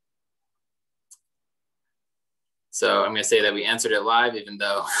 So I'm going to say that we answered it live, even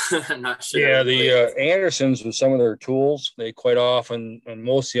though I'm not sure. Yeah, the Andersons with some of their tools, they quite often, and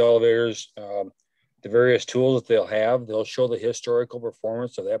most of the elevators, the various tools that they'll show the historical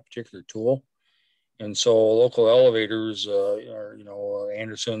performance of that particular tool. And so local elevators, or, you know,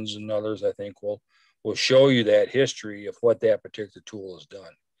 Andersons and others, I think, will show you that history of what that particular tool has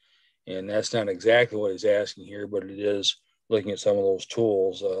done. And that's not exactly what he's asking here, but it is looking at some of those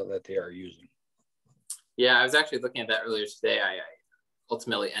tools that they are using. Yeah, I was actually looking at that earlier today. I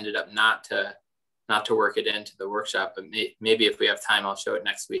ultimately ended up not to work it into the workshop, but maybe if we have time, I'll show it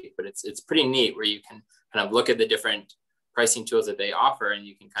next week. But it's pretty neat where you can kind of look at the different pricing tools that they offer, and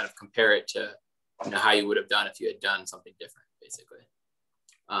you can kind of compare it to how you would have done if you had done something different, basically.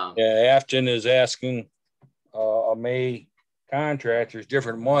 Yeah, Afton is asking a May contract. There's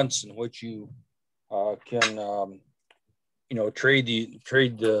different months in which you can trade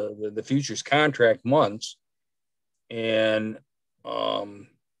the futures contract months, and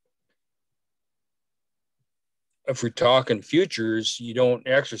if we're talking futures, you don't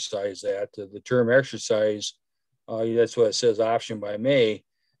exercise that. The term exercise, that's what it says, option by May.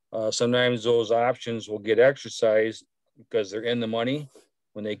 Sometimes those options will get exercised because they're in the money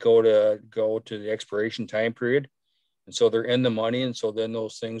when they go to the expiration time period. And so they're in the money. And so then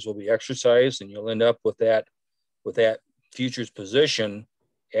those things will be exercised, and you'll end up with that futures position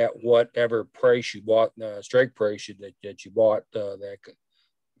at whatever price you bought, strike price that you bought that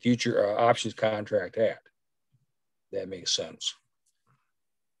future options contract at. That makes sense.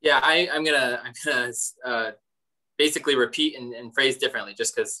 Yeah, I'm gonna basically repeat and phrase differently,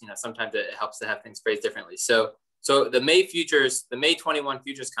 just because sometimes it helps to have things phrased differently. So the May 21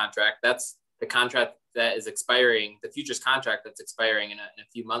 futures contract, that's the contract that is expiring, the futures contract that's expiring in a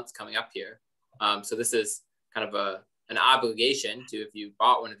few months coming up here. So this is kind of an obligation to, if you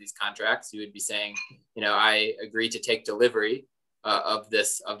bought one of these contracts, you would be saying, I agree to take delivery of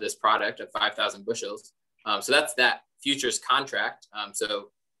this product of 5,000 bushels. So that's that futures contract.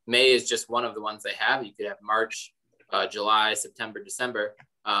 So May is just one of the ones they have. You could have March, July, September, December.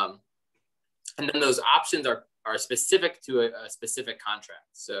 And then those options are specific to a specific contract.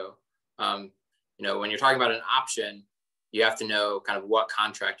 So, when you're talking about an option, you have to know kind of what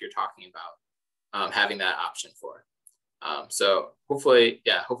contract you're talking about having that option for. So hopefully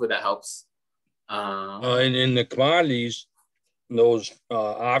that helps. And in the commodities, those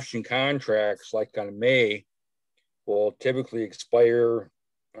option contracts, like on May, will typically expire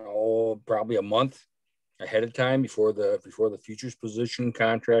probably a month ahead of time before the futures position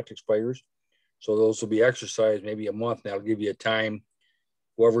contract expires. So those will be exercised maybe a month. That'll give you a time.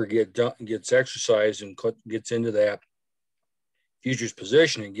 Whoever gets exercised and gets into that futures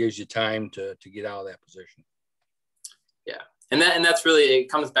position, it gives you time to get out of that position. Yeah, and that's really, it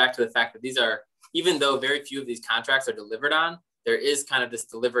comes back to the fact that these are, even though very few of these contracts are delivered on, there is kind of this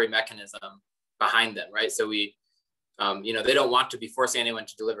delivery mechanism behind them, right? So we, they don't want to be forcing anyone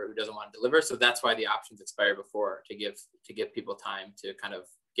to deliver who doesn't want to deliver. So that's why the options expire before, to give people time to kind of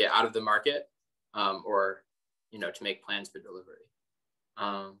get out of the market, or to make plans for delivery.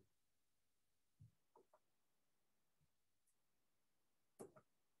 All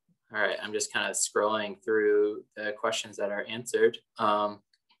right, I'm just kind of scrolling through the questions that are answered.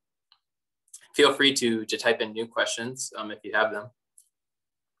 Feel free to type in new questions if you have them.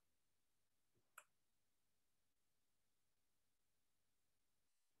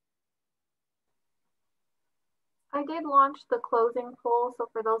 I did launch the closing poll, so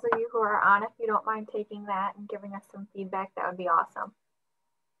for those of you who are on, if you don't mind taking that and giving us some feedback, that would be awesome.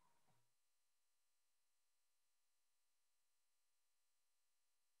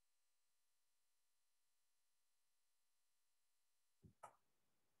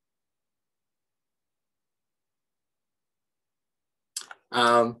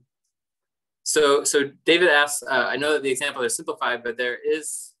 So David asks, I know that the example is simplified, but there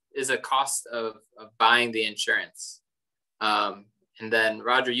is a cost of buying the insurance. And then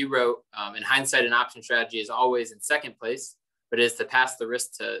Roger, you wrote, in hindsight, an option strategy is always in second place, but is to pass the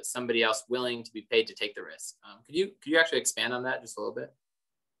risk to somebody else willing to be paid to take the risk. Could you actually expand on that just a little bit?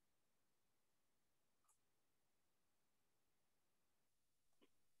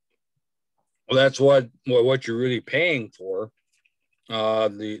 Well, that's what you're really paying for.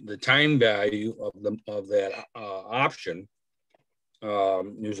 The time value of that option.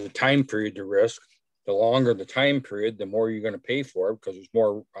 There's a time period to risk. The longer the time period, the more you're going to pay for it, because there's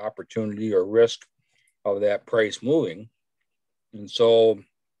more opportunity or risk of that price moving. And so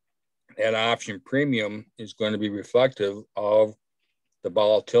that option premium is going to be reflective of the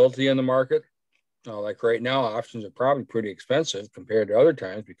volatility in the market. Like right now, options are probably pretty expensive compared to other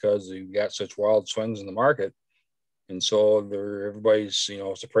times because you've got such wild swings in the market. And so everybody's,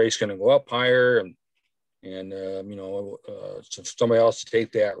 is the price going to go up higher? And so somebody else to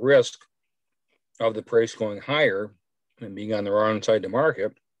take that risk of the price going higher and being on the wrong side of the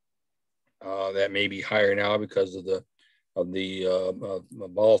market, that may be higher now because of the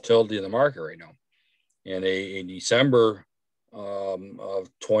volatility in the market right now. And a December of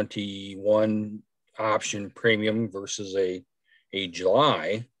 21 option premium versus a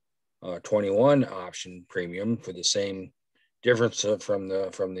July 21 option premium for the same difference from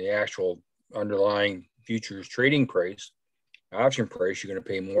the actual underlying futures trading price, option price, you're going to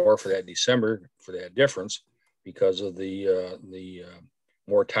pay more for that December for that difference because of the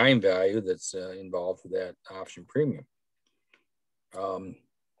more time value that's involved with that option premium. So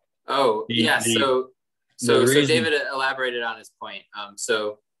David elaborated on his point.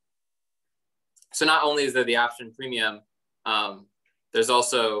 So not only is there the option premium, there's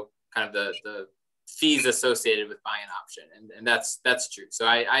also kind of the fees associated with buying an option, and that's true. So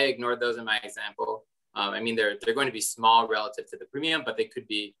I ignored those in my example. I mean, they're going to be small relative to the premium, but they could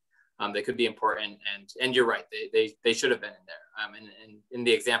be important. And you're right, they should have been in there. And in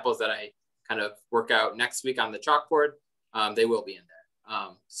the examples that I kind of work out next week on the chalkboard, they will be in there.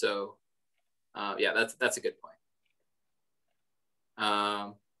 Yeah, that's a good point.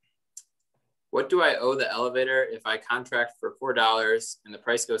 What do I owe the elevator if I contract for $4 and the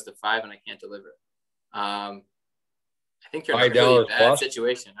price goes to $5 and I can't deliver it? I think you're in a really bad plus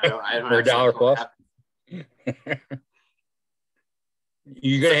situation. I don't or $1 plus.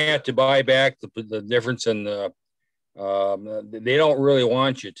 You're going to have to buy back the difference in the. They don't really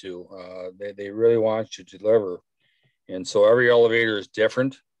want you to. They really want you to deliver, and so every elevator is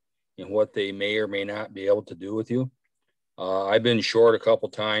different in what they may or may not be able to do with you. I've been short a couple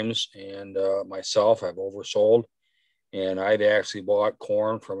times, and myself, I've oversold, and I've actually bought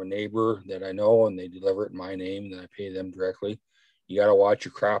corn from a neighbor that I know, and they deliver it in my name, and I pay them directly. You got to watch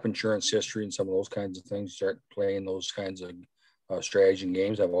your crop insurance history and some of those kinds of things. Start playing those kinds of strategy and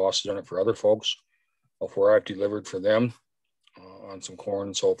games. I've also done it for other folks, where I've delivered for them on some corn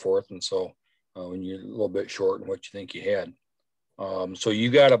and so forth. And so when you're a little bit short in what you think you had, so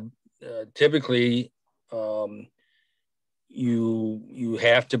you got to typically. You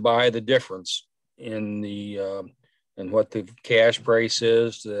have to buy the difference in the in what the cash price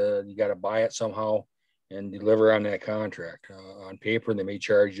is. You got to buy it somehow and deliver on that contract. On paper, they may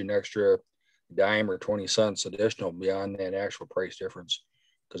charge you an extra dime or 20 cents additional beyond that actual price difference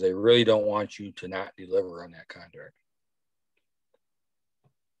because they really don't want you to not deliver on that contract.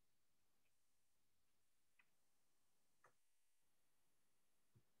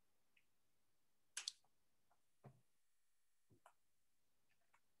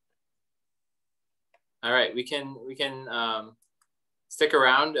 All right, we can stick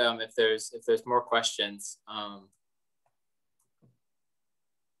around if there's more questions.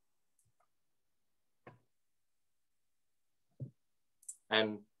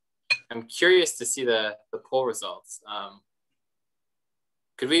 I'm curious to see the poll results.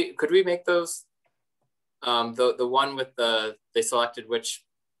 Could we make those the one with they selected which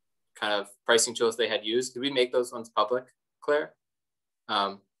kind of pricing tools they had used? Could we make those ones public, Claire?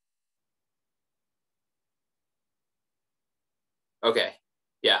 Okay,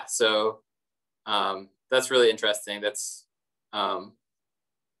 yeah, so that's really interesting. That's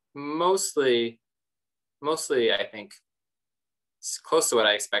mostly I think it's close to what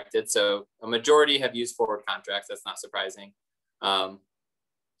I expected. So a majority have used forward contracts. That's not surprising. Over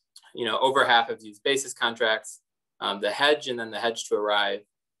half have used basis contracts. The hedge and then the hedge to arrive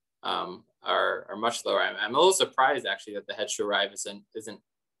are much lower. I'm a little surprised actually that the hedge to arrive isn't a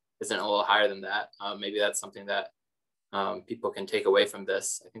little higher than that. Maybe that's something that people can take away from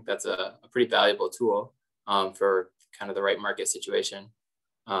this. I think that's a pretty valuable tool for kind of the right market situation.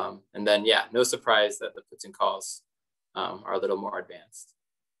 And then, yeah, no surprise that the puts and calls are a little more advanced.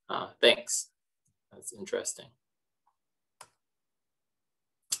 Thanks. That's interesting.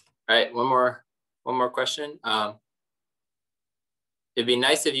 All right, one more question. It'd be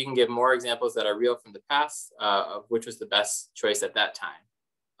nice if you can give more examples that are real from the past of which was the best choice at that time,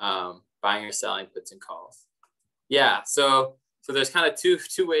 buying or selling puts and calls. Yeah, so there's kind of two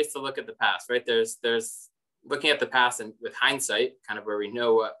ways to look at the past, right? There's looking at the past and with hindsight, kind of where we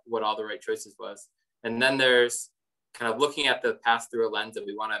know what all the right choices was, and then there's kind of looking at the past through a lens that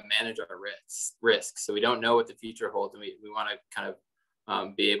we want to manage our risks. So we don't know what the future holds, and we want to kind of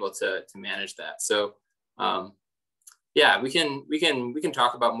be able to manage that. So yeah, we can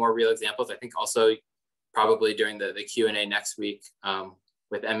talk about more real examples. I think also probably during the Q&A next week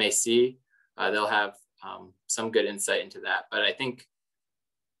with MAC, they'll have some good insight into that. But I think,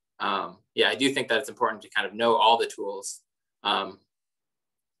 yeah, I do think that it's important to kind of know all the tools and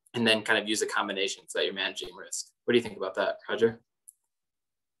then kind of use a combination so that you're managing risk. What do you think about that, Roger?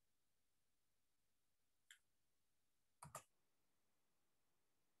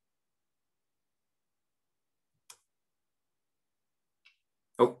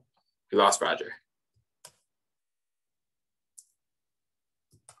 Oh, we lost Roger.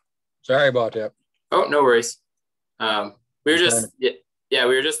 Sorry about that. Oh, no worries. We were just, Yeah,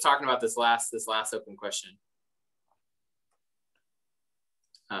 we were just talking about this last open question.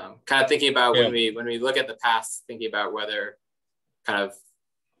 Kind of thinking about when we look at the past, thinking about whether kind of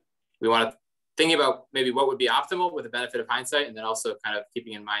we want to thinking about maybe what would be optimal with the benefit of hindsight, and then also kind of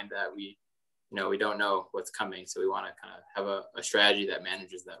keeping in mind that we don't know what's coming, so we want to kind of have a strategy that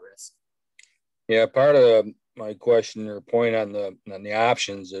manages that risk. Yeah, part of my question or point on the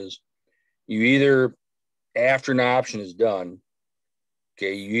options is you either, after an option is done,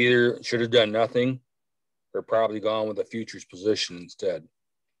 okay, you either should have done nothing or probably gone with a futures position instead.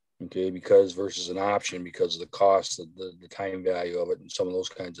 Okay, because versus an option, because of the cost, of the time value of it, and some of those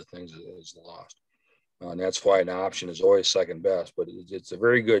kinds of things is lost. And that's why an option is always second best, but it's a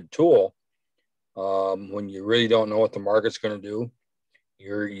very good tool when you really don't know what the market's going to do.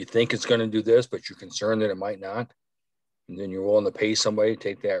 You think it's going to do this, but you're concerned that it might not, and then you're willing to pay somebody to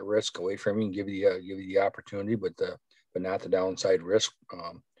take that risk away from you and give you the opportunity, but not the downside risk,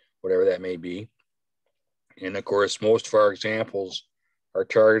 whatever that may be. And of course, most of our examples are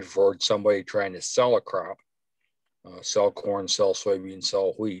targeted for somebody trying to sell a crop, sell corn, sell soybean,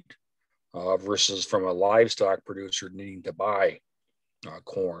 sell wheat, versus from a livestock producer needing to buy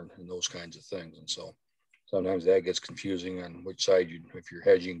corn and those kinds of things. And so sometimes that gets confusing on which side if you're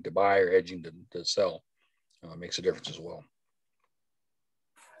hedging to buy or hedging to sell, makes a difference as well.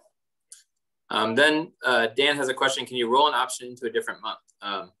 Then Dan has a question. Can you roll an option into a different month?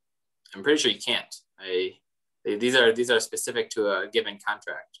 I'm pretty sure you can't. These are specific to a given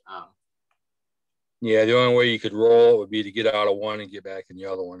contract. Yeah, the only way you could roll would be to get out of one and get back in the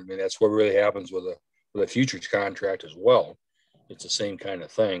other one. I mean, that's what really happens with a futures contract as well. It's the same kind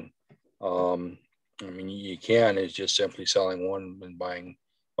of thing. I mean, you can is just simply selling one and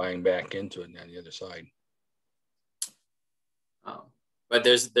buying back into it on the other side. But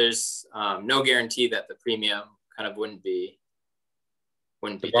there's no guarantee that the premium kind of wouldn't be.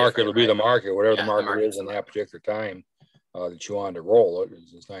 The market will be the market, whatever the market is in that particular time that you want to roll it.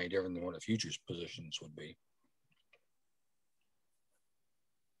 It's not any different than what a futures positions would be.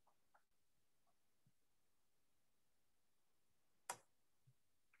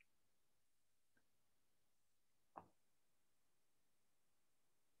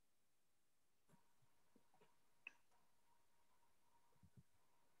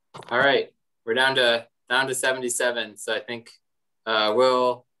 All right, we're down to 77. So I think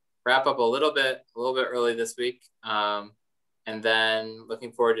we'll wrap up a little bit early this week. And then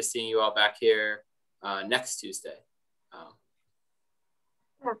looking forward to seeing you all back here next Tuesday.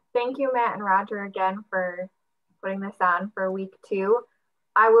 Thank you, Matt and Roger, again for putting this on for week 2.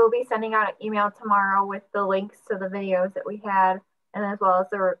 I will be sending out an email tomorrow with the links to the videos that we had, and as well as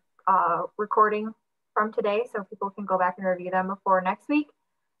the recording from today, so people can go back and review them before next week.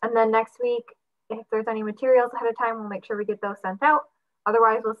 And then next week, if there's any materials ahead of time, we'll make sure we get those sent out.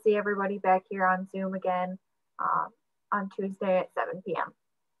 Otherwise, we'll see everybody back here on Zoom again on Tuesday at 7 p.m.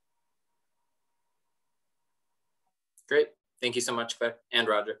 Great. Thank you so much, Claire and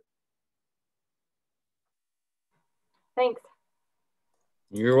Roger. Thanks.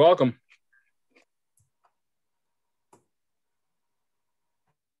 You're welcome.